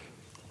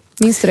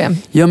 Minns du det?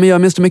 Ja, men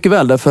jag minns det mycket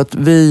väl därför att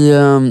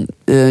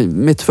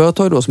mitt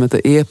företag då som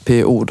heter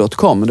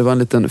EPO.com, det var en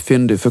liten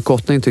fyndig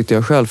förkortning tyckte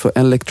jag själv för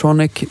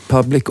Electronic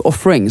Public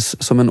Offerings,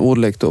 som en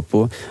ordlek då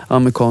på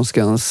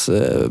amerikanskans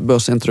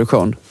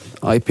börsintroduktion,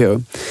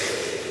 IPO.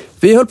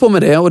 Vi höll på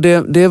med det och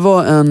det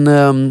var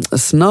en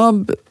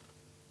snabb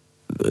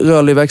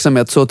rörlig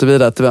verksamhet så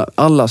tillvida att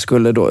alla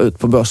skulle då ut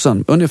på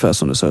börsen, ungefär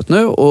som det ser ut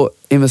nu, och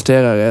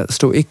investerare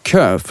stod i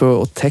kö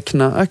för att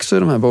teckna aktier i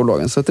de här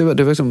bolagen. Så att det var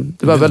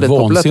väldigt populärt.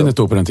 Vansinnigt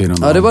då på den tiden.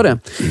 Ja, det var det.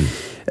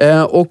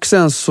 Och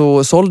sen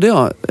så sålde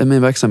jag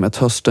min verksamhet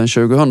hösten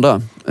 2000.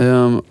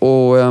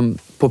 Och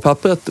på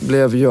pappret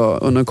blev jag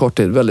under en kort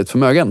tid väldigt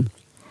förmögen.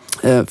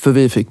 För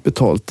vi fick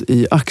betalt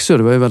i aktier.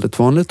 Det var ju väldigt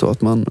vanligt då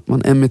att man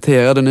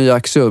emitterade nya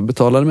aktier och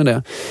betalade med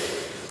det.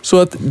 Så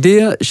att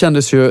det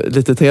kändes ju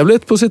lite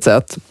trevligt på sitt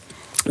sätt.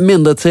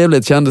 Mindre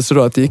trevligt kändes det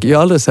då att det gick ju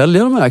aldrig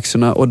sälja de här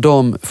aktierna och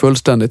de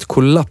fullständigt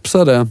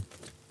kollapsade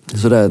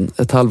sådär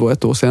ett halvår,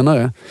 ett år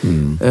senare.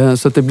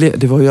 Så att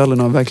det var ju aldrig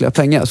några verkliga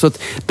pengar. Så att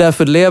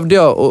därför levde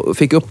jag och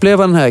fick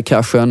uppleva den här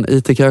kraschen,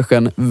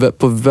 IT-kraschen,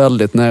 på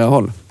väldigt nära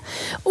håll.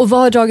 Och vad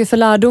har dragit för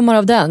lärdomar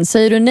av den?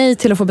 Säger du nej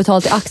till att få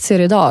betalt i aktier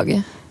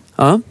idag?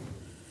 Ja.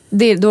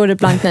 Då är det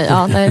blankt nej.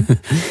 Ja, nej.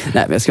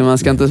 Nej, men man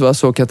ska inte vara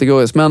så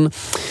kategorisk. Men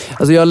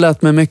alltså, jag har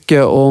lärt mig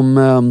mycket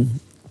om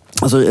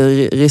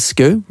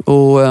risker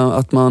och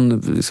att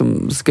man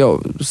liksom ska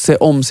se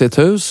om sitt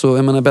hus. Och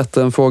jag menar,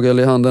 bättre en fågel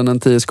i handen än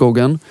 10 i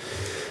skogen.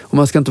 Och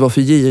man ska inte vara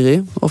för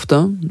girig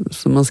ofta,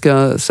 så man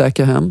ska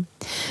säkra hem.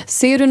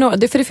 Ser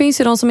du för det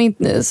finns ju de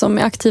som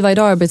är aktiva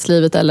idag i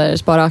arbetslivet eller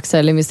sparar aktier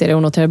eller investerar i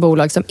onoterade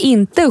bolag som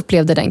inte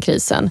upplevde den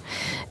krisen,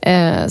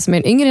 som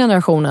är den yngre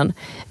generationen.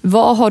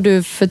 Vad har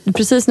du för,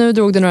 precis nu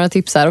drog du några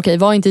tips här. Okej,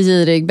 var inte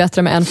girig,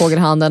 bättre med en fågel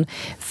i handen.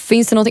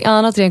 Finns det något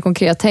annat rent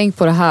konkret? Tänk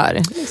på det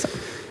här.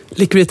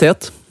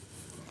 Likviditet.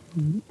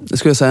 Det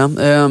skulle jag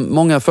säga.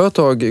 Många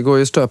företag går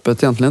ju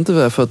stöpet egentligen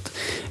inte för att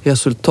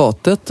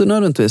resultatet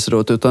nödvändigtvis är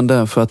då, utan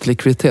därför att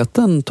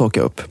likviditeten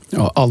torkar upp.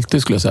 Ja,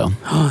 alltid skulle jag säga.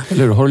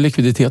 Eller har du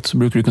likviditet så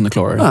brukar du kunna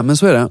klara det. Ja, men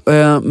så är det.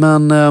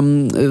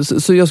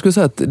 Så jag skulle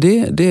säga att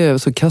det är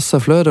så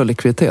kassaflöde och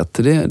likviditet.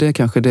 Det är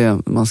kanske det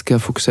man ska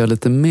fokusera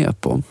lite mer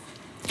på.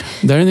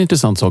 Det är en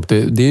intressant sak.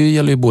 Det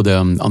gäller ju både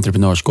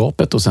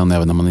entreprenörskapet och sen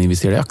även när man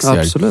investerar i aktier.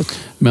 Absolut.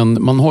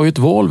 Men man har ju ett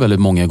val väldigt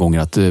många gånger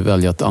att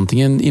välja att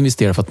antingen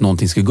investera för att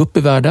någonting ska gå upp i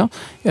värde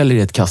eller i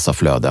ett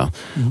kassaflöde.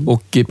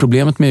 Och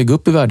problemet med att gå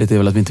upp i värdet är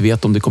väl att vi inte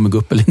vet om det kommer gå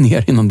upp eller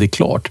ner innan det är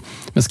klart.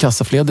 Men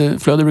kassaflöde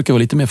brukar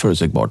vara lite mer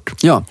förutsägbart.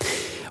 Ja.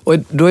 Och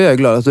då är jag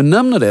glad att du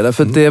nämner det.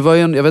 För det var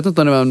ju jag vet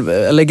inte om det var en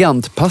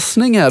elegant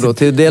passning här då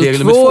till del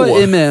 2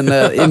 i min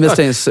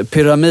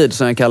investeringspyramid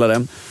som jag kallar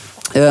det.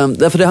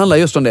 Därför det handlar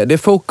just om det. Det är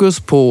fokus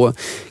på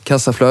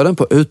kassaflöden,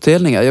 på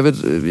utdelningar.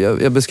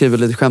 Jag beskriver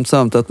lite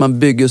skämtsamt att man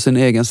bygger sin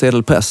egen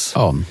sedelpress.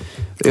 Ja,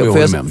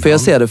 för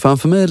jag ser det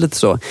framför mig lite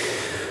så.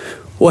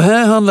 Och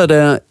här handlar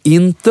det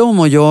inte om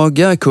att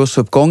jaga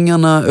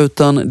kursuppgångarna,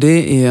 utan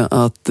det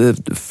är att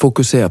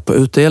fokusera på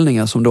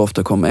utdelningar som då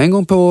ofta kommer en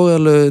gång på år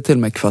eller till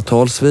och med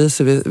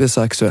kvartalsvis i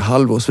vissa aktier,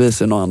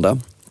 halvårsvis i några andra.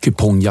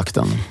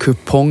 Kupongjakten.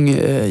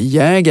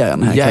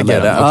 Kupongjägaren här kallar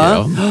jag det.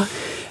 Okay,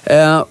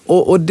 ja.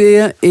 Och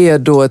det är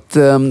då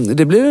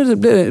det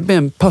blir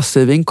en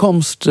passiv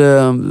inkomst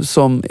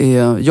som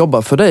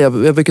jobbar för dig.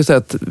 Jag brukar säga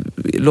att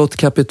låt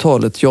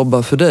kapitalet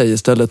jobba för dig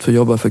istället för att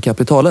jobba för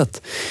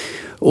kapitalet.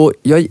 Och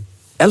jag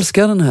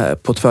älskar den här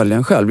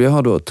portföljen själv. Jag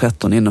har då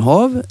 13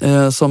 innehav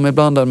som är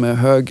blandade med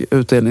hög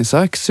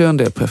utdelningsaktier, en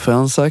del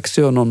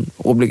preferensaktier och någon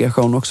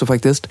obligation också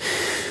faktiskt.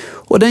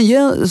 Och den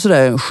ger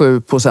sådär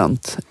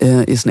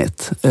 7% i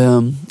snitt.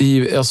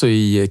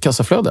 I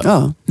kassaflödet?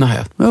 Ja. Nej.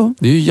 Ja.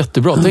 Det är ju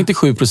jättebra. Tänk dig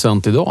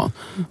 7% idag.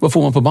 Vad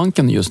får man på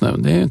banken just nu?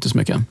 Det är ju inte så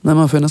mycket. Nej,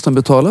 man får nästan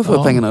betala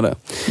för pengarna där.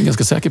 Jag är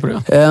ganska säker på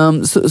det.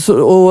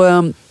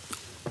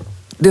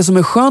 Det som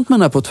är skönt med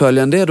den här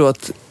portföljen, det är då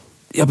att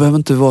jag behöver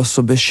inte vara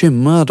så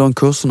bekymrad om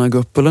kurserna går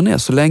upp eller ner.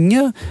 Så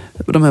länge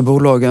de här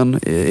bolagen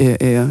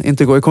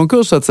inte går i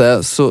konkurs så att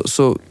säga,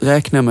 så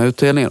räknar jag med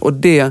utdelningen. Och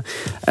det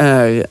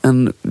är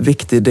en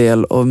viktig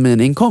del av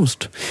min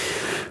inkomst.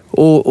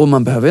 Och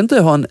man behöver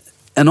inte ha en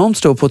enormt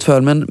stor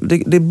portfölj, men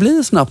det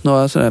blir snabbt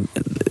några sådär,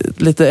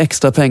 lite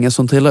extra pengar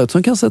som trillar ut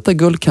som kan sätta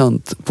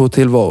guldkant på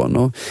tillvaron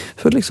och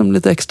för liksom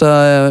lite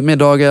extra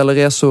middagar eller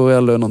resor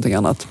eller någonting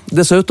annat.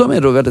 Dessutom är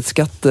det då väldigt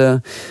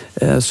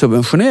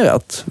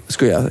skattesubventionerat,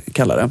 skulle jag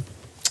kalla det.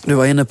 Du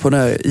var inne på det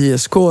här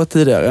ISK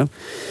tidigare,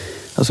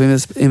 alltså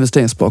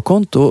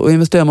investeringssparkonto, och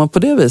investerar man på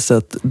det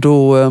viset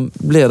då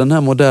blir den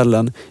här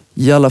modellen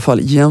i alla fall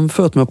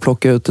jämfört med att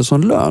plocka ut det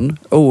som lön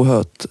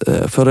oerhört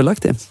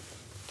fördelaktig.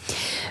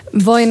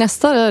 Vad är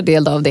nästa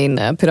del av din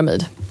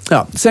pyramid?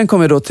 Ja, sen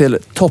kommer vi då till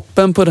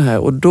toppen på det här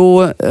och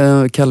då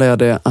kallar jag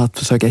det att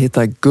försöka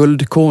hitta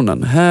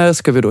guldkornen. Här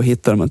ska vi då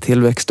hitta de här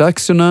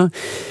tillväxtaktierna.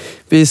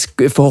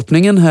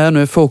 Förhoppningen här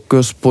nu är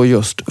fokus på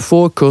just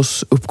få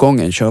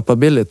kursuppgången, köpa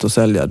billigt och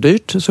sälja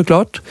dyrt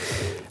såklart.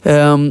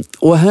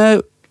 Och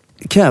här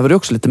kräver det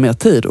också lite mer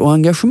tid och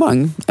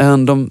engagemang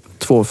än de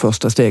 2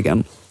 första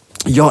stegen.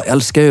 Jag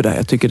älskar ju det här,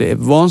 jag tycker det är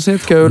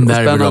vansinnigt kul och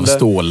spännande. Nerver av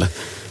stål.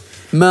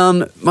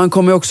 Men man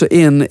kommer också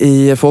in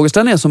i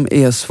frågeställningar som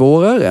är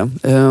svårare.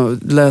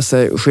 Lär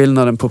sig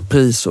skillnaden på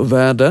pris och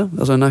värde.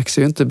 Alltså en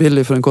aktie är inte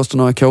billig för den kostar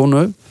några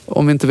kronor.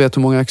 Om vi inte vet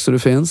hur många aktier det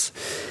finns.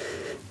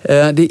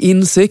 Det är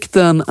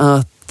insikten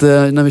att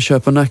när vi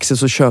köper en aktie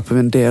så köper vi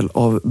en del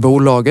av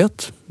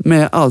bolaget.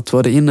 Med allt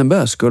vad det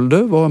innebär.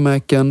 Skulder,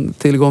 varumärken,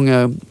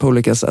 tillgångar på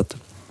olika sätt.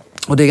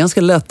 Och det är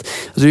ganska lätt,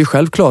 alltså det är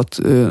självklart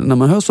när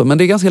man hör så, men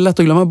det är ganska lätt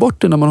att glömma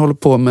bort det när man håller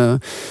på med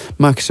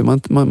aktier.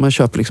 Man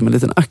köper liksom en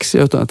liten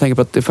aktie utan att tänka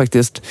på att det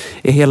faktiskt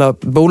är hela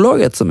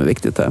bolaget som är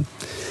viktigt här.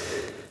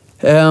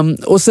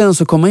 Och sen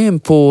så kommer jag in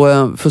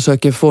på,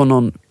 försöker få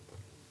någon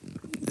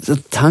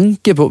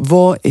tanke på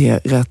vad är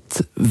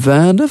rätt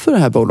värde för det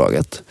här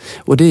bolaget.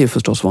 Och det är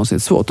förstås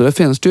vansinnigt svårt och det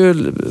finns det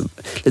ju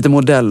lite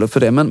modeller för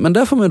det, men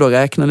där får man då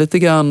räkna lite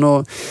grann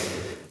och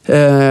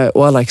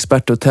alla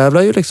experter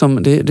tävlar ju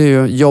liksom, det är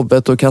ju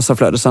jobbet och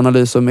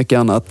kassaflödesanalys och mycket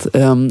annat.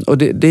 Och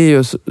det är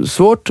ju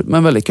svårt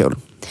men väldigt kul.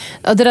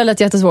 Ja, det där lät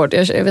jättesvårt.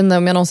 Jag vet inte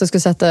om jag någonsin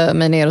skulle sätta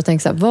mig ner och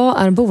tänka så här,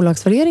 vad är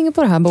bolagsvärderingen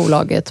på det här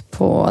bolaget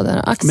på den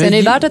här aktien? Men det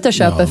är värt att jag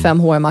köper 5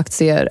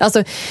 H&M-aktier.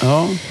 Alltså,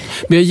 ja,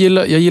 men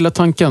jag gillar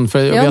tanken för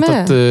jag vet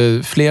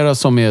att flera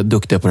som är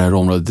duktiga på det här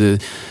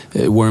området,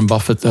 Warren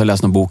Buffett har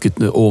läst en bok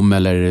om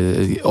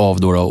eller av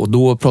då, och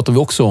då pratar vi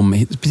också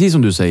om, precis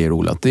som du säger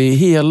Ola, att det är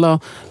hela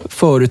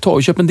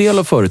företag, köp en del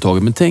av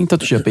företaget men tänk att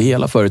du köper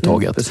hela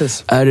företaget.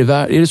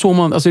 Är det så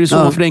man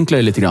förenklar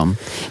det lite grann?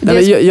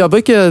 Jag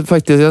brukar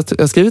faktiskt, jag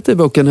har skrivit i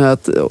boken här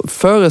att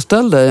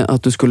föreställ dig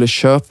att du skulle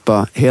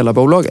köpa hela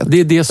bolaget. Det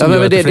är det som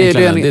gör det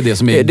förenklar. Det är det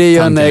som är det är ju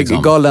en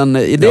liksom galen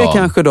idé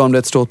kanske då om det är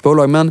ett stort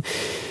bolag, men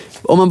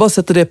om man bara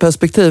sätter det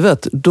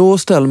perspektivet, då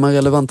ställer man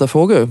relevanta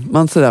frågor.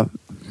 Man säger,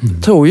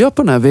 tror jag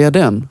på den här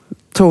vdn?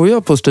 Tror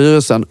jag på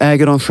styrelsen?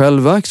 Äger de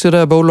själva aktier i det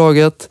här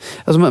bolaget?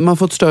 Alltså man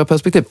får ett större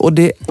perspektiv. Och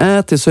det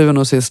är till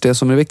syvende och sist det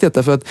som är viktigt.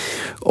 Därför att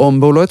om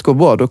bolaget går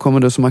bra, då kommer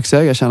du som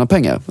aktieägare tjäna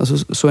pengar. Alltså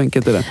så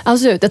enkelt är det.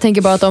 Absolut. Jag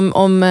tänker bara att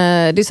om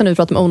det är som nu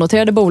pratar om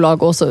onoterade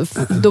bolag och så,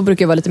 då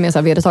brukar det vara lite mer så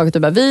här vedertaget.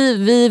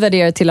 Vi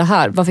värderar till det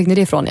här. Var fick ni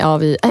det ifrån? Ja,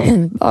 vi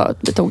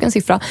tog en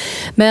siffra.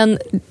 Men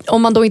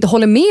om man då inte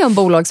håller med om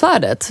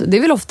bolagsvärdet, det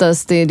är väl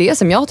oftast det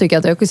som jag tycker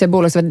att jag skulle säga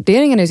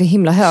bolagsvärderingen är så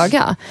himla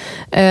höga.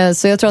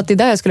 Så jag tror att det är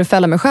där jag skulle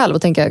fälla mig själv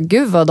och tänka,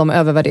 gud vad de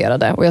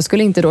övervärderade. Och jag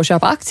skulle inte då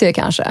köpa aktier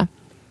kanske.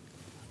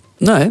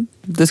 Nej,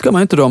 det ska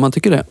man inte då om man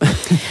tycker det.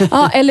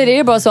 Ja, eller är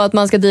det bara så att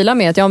man ska deala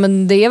med att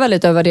men det är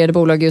väldigt övervärderade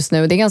bolag just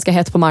nu. Det är ganska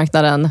hett på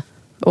marknaden.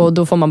 Och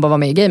då får man bara vara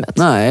med i gamet.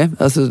 Nej,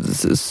 alltså,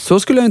 så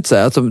skulle jag inte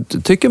säga. Alltså,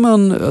 tycker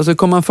man, alltså,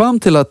 kommer man fram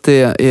till att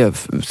det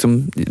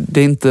är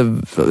inte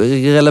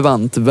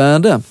relevant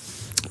värde,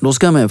 då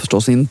ska man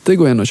förstås inte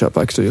gå in och köpa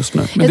aktier just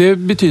nu. Men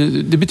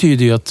det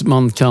betyder ju att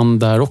man kan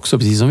där också,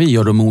 precis som vi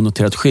gör det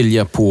onoterat,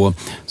 skilja på,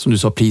 som du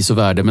sa, pris och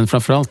värde. Men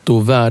framförallt då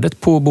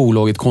värdet på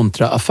bolaget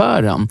kontra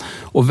affären.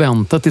 Och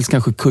vänta tills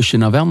kanske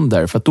kurserna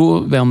vänder. För att då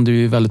vänder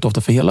ju väldigt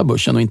ofta för hela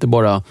börsen och inte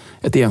bara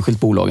ett enskilt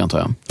bolag, antar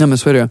jag. Ja, men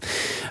så är det.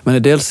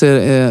 Men dels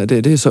är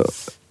det är så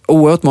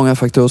oerhört många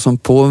faktorer som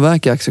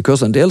påverkar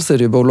aktiekursen. Dels är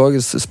det ju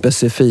bolagets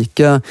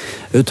specifika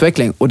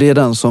utveckling och det är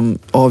den som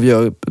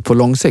avgör på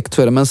lång sikt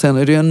för det. Men sen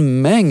är det ju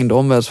en mängd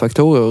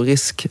omvärldsfaktorer,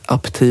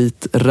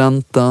 riskaptit,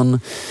 räntan,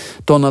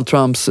 Donald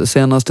Trumps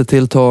senaste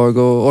tilltag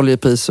och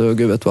oljepriser och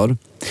gud vet vad.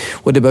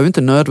 Och det behöver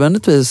inte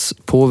nödvändigtvis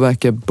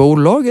påverka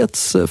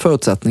bolagets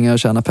förutsättningar att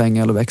tjäna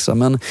pengar eller växa,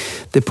 men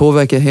det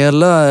påverkar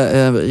hela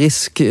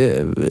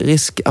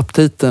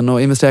riskaptiten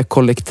och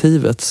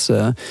investerarkollektivets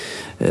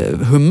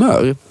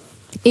humör.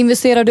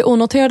 Investerar du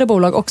onoterade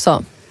bolag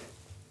också?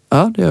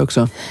 Ja, det gör jag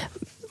också.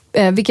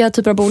 Vilka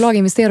typer av bolag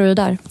investerar du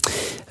där?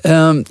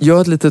 Jag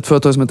har ett litet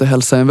företag som heter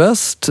Hälsa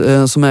Invest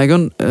som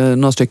äger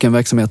några stycken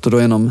verksamheter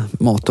då inom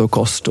mat och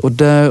kost. Och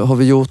där har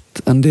vi gjort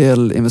en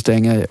del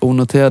investeringar i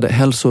onoterade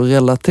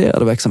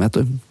hälsorelaterade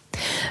verksamheter.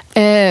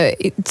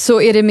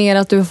 Så är det mer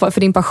att du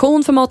för din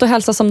passion för mat och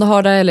hälsa som du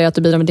har där, eller att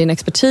du bidrar med din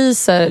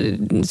expertis?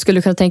 Skulle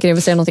du kunna tänka dig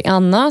investera i något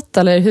annat?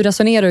 Eller hur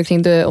resonerar du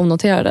kring det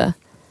onoterade?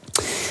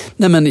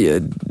 Nej, men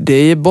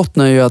det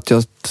bottnar ju att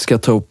jag ska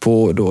tro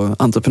på då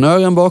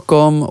entreprenören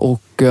bakom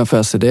och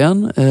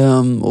affärsidén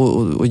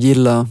och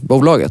gilla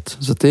bolaget.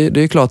 Så det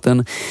är klart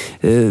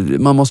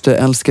man måste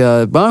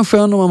älska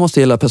branschen och man måste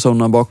gilla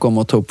personerna bakom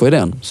och tro på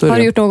idén. Så har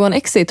du gjort någon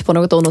exit på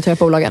något onoterat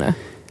bolag nu?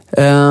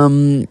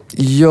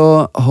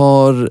 Jag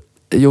har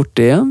gjort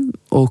det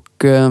och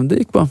det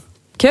gick bra.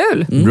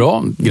 Kul!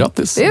 Bra,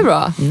 grattis. Det är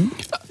bra.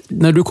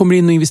 När du kommer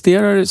in och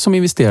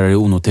investerar i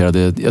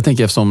onoterade, jag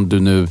tänker eftersom du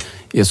nu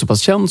är så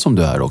pass känd som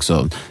du är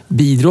också,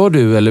 bidrar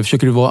du eller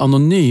försöker du vara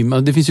anonym?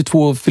 Det finns ju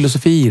 2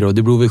 filosofier och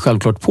det beror väl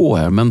självklart på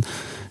här, men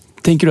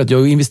Tänker du att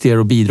jag investerar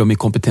och bidrar med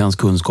kompetens,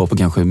 kunskap och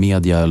kanske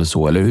media eller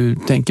så? Eller hur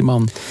tänker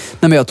man?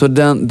 Nej, men jag tror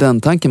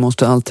den tanken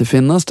måste alltid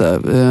finnas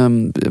där.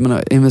 Jag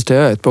menar,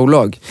 investerar jag i ett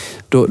bolag,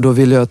 då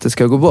vill jag att det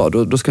ska gå bra.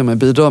 Då ska man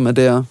bidra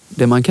med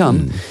det man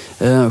kan.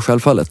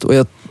 Självfallet. Och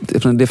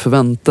det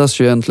förväntas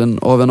ju egentligen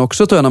av en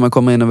också, tror jag, när man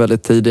kommer in i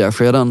väldigt tidiga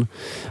skeden.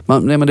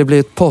 Men det blir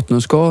ett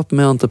partnerskap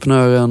med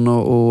entreprenören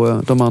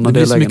och de andra delägarna. Det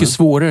blir så mycket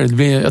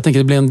svårare. Jag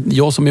tänker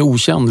jag som är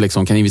okänd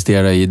liksom, kan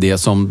investera i det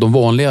som de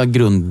vanliga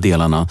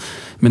grunddelarna.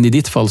 Men i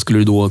ditt fall skulle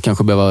du då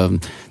kanske behöva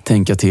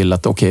tänka till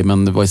att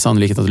men vad är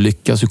sannolikheten att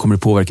lyckas? Hur kommer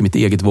det påverka mitt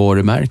eget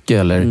varumärke?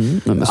 Eller,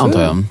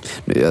 antar jag.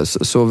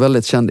 Så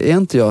väldigt känd är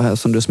inte jag här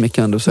som du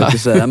smickrande försöker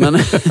säga. Men...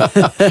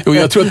 Jo,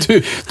 jag tror att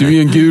du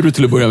är en guru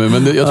till att börja med,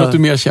 men jag tror att du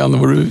är mer känd än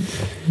vad du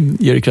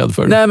ger dig cred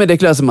för. Nej, men det är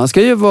klart, man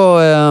ska ju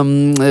vara...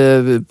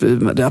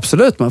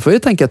 absolut, man får ju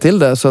tänka till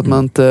det så att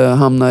man inte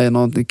hamnar i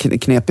någon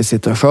knepig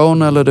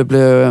situation eller det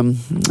blir...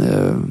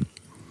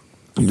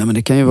 men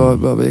det kan ju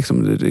vara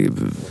liksom,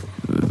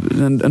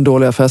 en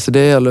dålig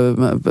affärsidé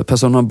eller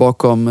personer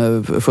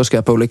bakom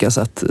fuskar på olika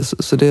sätt.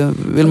 Så det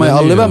vill man ju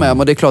aldrig vara med om.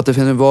 Och det är klart det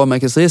finns en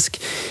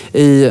varumärkesrisk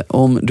i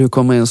om du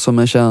kommer in som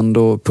en känd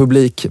och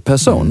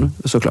publikperson,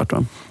 såklart.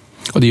 Va?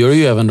 Och det gör det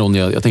ju även då,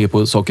 jag tänker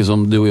på saker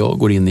som du och jag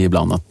går in i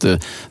ibland, att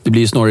det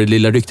blir snarare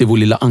lilla rykte i vår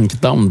lilla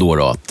ankdamm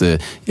då, att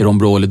är de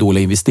bra eller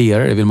dåliga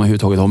investerare, vill man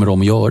överhuvudtaget ha med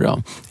dem att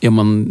göra? Är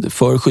man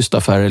för schyssta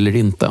affärer eller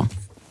inte?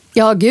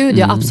 Ja, gud,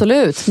 ja,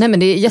 absolut. Nej, men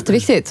det är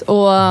jätteviktigt.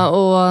 Och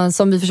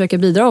som vi försöker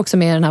bidra också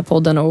med i den här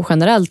podden och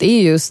generellt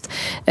är just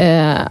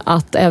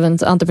att även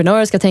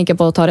entreprenörer ska tänka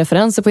på att ta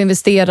referenser på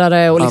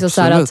investerare och liksom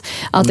så här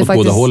att det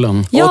faktiskt... Båda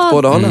hållen. Ja, åt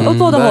båda hållen. Åt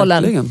båda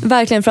hållen.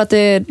 Verkligen, för att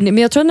men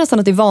jag tror nästan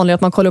att det är vanligt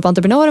att man kollar upp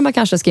entreprenörer man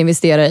kanske ska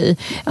investera i.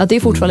 Att det är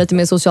fortfarande lite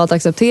mer socialt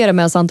accepterat,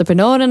 medan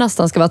entreprenörer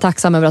nästan ska vara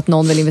tacksamma över att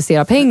någon vill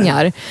investera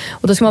pengar.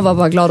 Och då ska man vara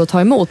bara glad att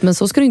ta emot, men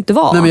så ska det inte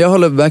vara. Nej, men jag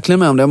håller verkligen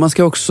med om det. Man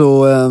ska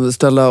också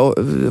ställa...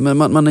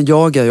 Man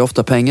jagar ju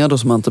ofta pengar då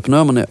som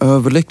entreprenör. Man är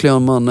överlycklig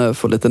om man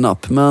får lite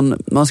napp.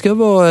 Men man ska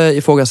vara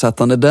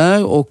ifrågasättande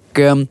där och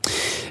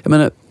jag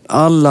menar,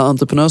 alla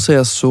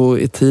entreprenörsresor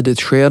i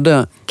tidigt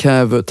skede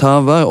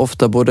tarvar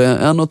ofta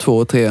både 1, 2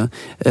 och 3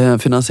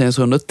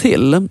 finansieringsrundor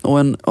till. Och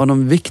en av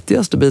de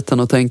viktigaste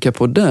bitarna att tänka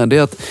på där, det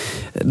är att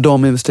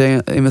de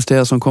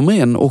investerare som kommer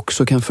in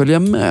också kan följa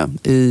med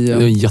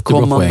i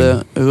kommande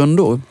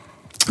rundor.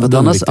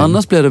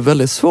 Annars blir det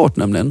väldigt svårt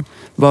nämligen.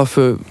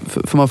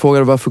 För man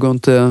frågar varför går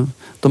inte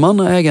de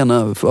andra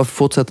ägarna, varför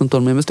fortsätter inte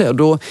de investera?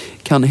 Då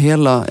kan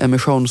hela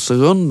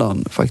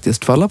emissionsrundan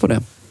faktiskt falla på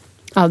det.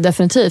 Ja,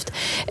 definitivt.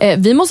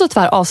 Vi måste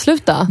tyvärr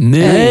avsluta.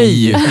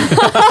 Nej!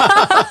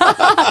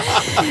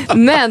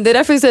 Men det är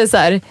därför vi säger så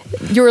här: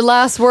 your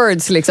last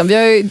words liksom. Vi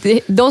har ju,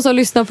 de som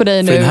lyssnar på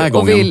dig nu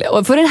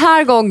och för den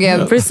här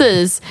gången,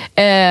 precis.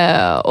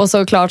 Och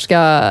såklart ska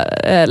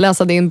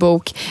läsa din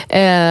bok.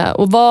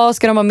 Och vad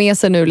ska de ha med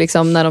sig nu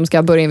liksom, när de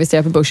ska börja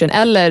investera på börsen?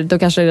 Eller de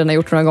kanske redan har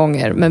gjort några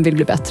gånger men vill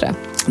bli bättre.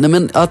 Nej,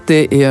 men att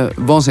det är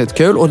vansinnigt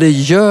kul och det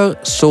gör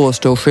så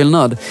stor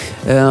skillnad.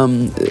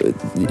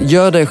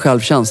 Gör dig själv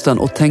tjänsten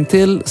och tänk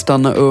till,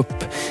 stanna upp,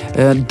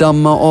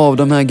 damma av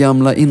de här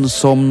gamla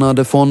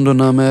insomnade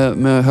fonderna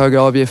med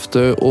höga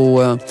avgifter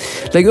och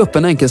lägg upp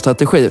en enkel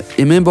strategi.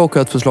 I min bok har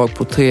jag ett förslag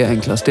på 3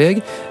 enkla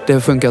steg. Det har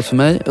funkat för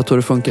mig. Jag tror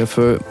det funkar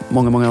för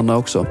många, många andra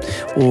också.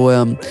 Och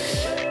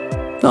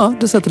ja,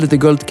 det sätter lite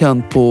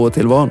guldkant på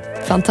tillvaron.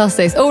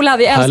 Fantastiskt. Ola,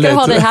 vi älskar att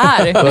ha dig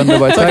här.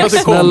 Underbart. Tack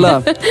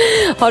snälla.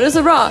 Ha det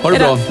så bra. Ha det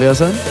bra. Vi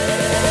ses.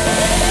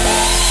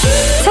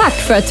 Tack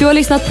för att du har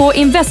lyssnat på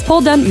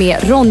Investpodden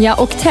med Ronja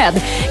och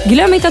Ted.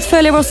 Glöm inte att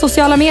följa våra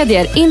sociala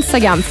medier,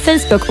 Instagram,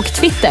 Facebook och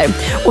Twitter.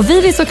 Och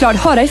vi vill såklart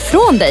höra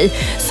ifrån dig.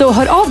 Så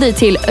hör av dig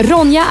till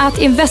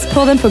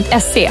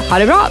ronja@investpodden.se. Ha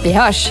det bra, vi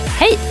hörs.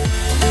 Hej!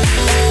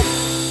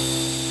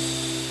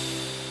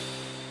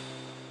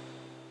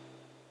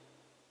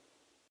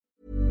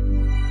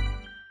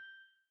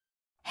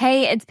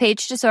 Hey, it's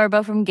Paige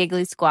DeSorbo from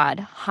Giggly Squad.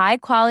 High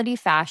quality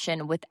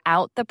fashion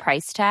without the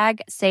price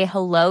tag. Say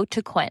hello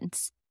to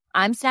Quince.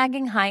 I'm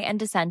snagging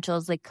high-end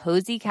essentials like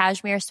cozy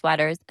cashmere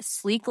sweaters,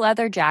 sleek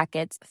leather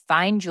jackets,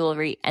 fine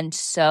jewelry, and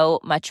so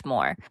much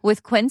more.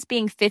 With Quince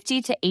being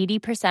 50 to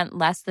 80%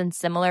 less than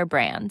similar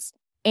brands.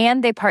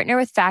 And they partner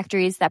with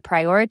factories that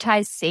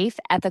prioritize safe,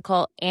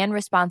 ethical, and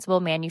responsible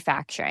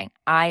manufacturing.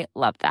 I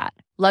love that.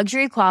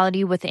 Luxury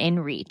quality within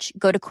reach.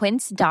 Go to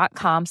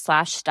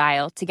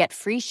quince.com/style to get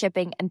free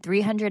shipping and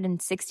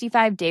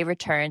 365-day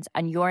returns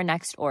on your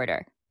next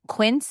order.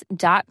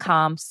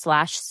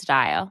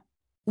 Quince.com/style.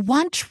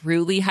 Want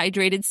truly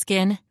hydrated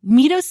skin?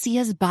 Meet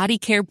Osea's Body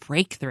Care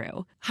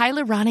Breakthrough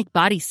Hyaluronic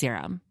Body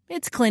Serum.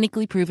 It's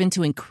clinically proven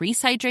to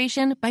increase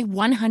hydration by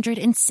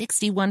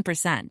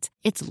 161%.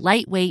 It's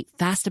lightweight,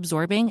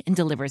 fast-absorbing, and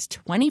delivers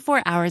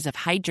 24 hours of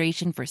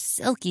hydration for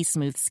silky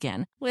smooth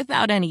skin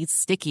without any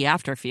sticky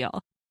afterfeel.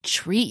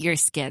 Treat your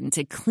skin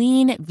to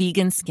clean,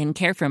 vegan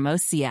skincare from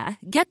Osea.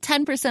 Get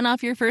 10%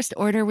 off your first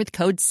order with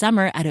code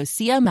SUMMER at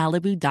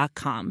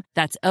OseaMalibu.com.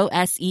 That's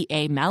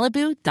OSEA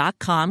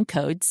Malibu.com,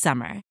 code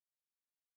SUMMER.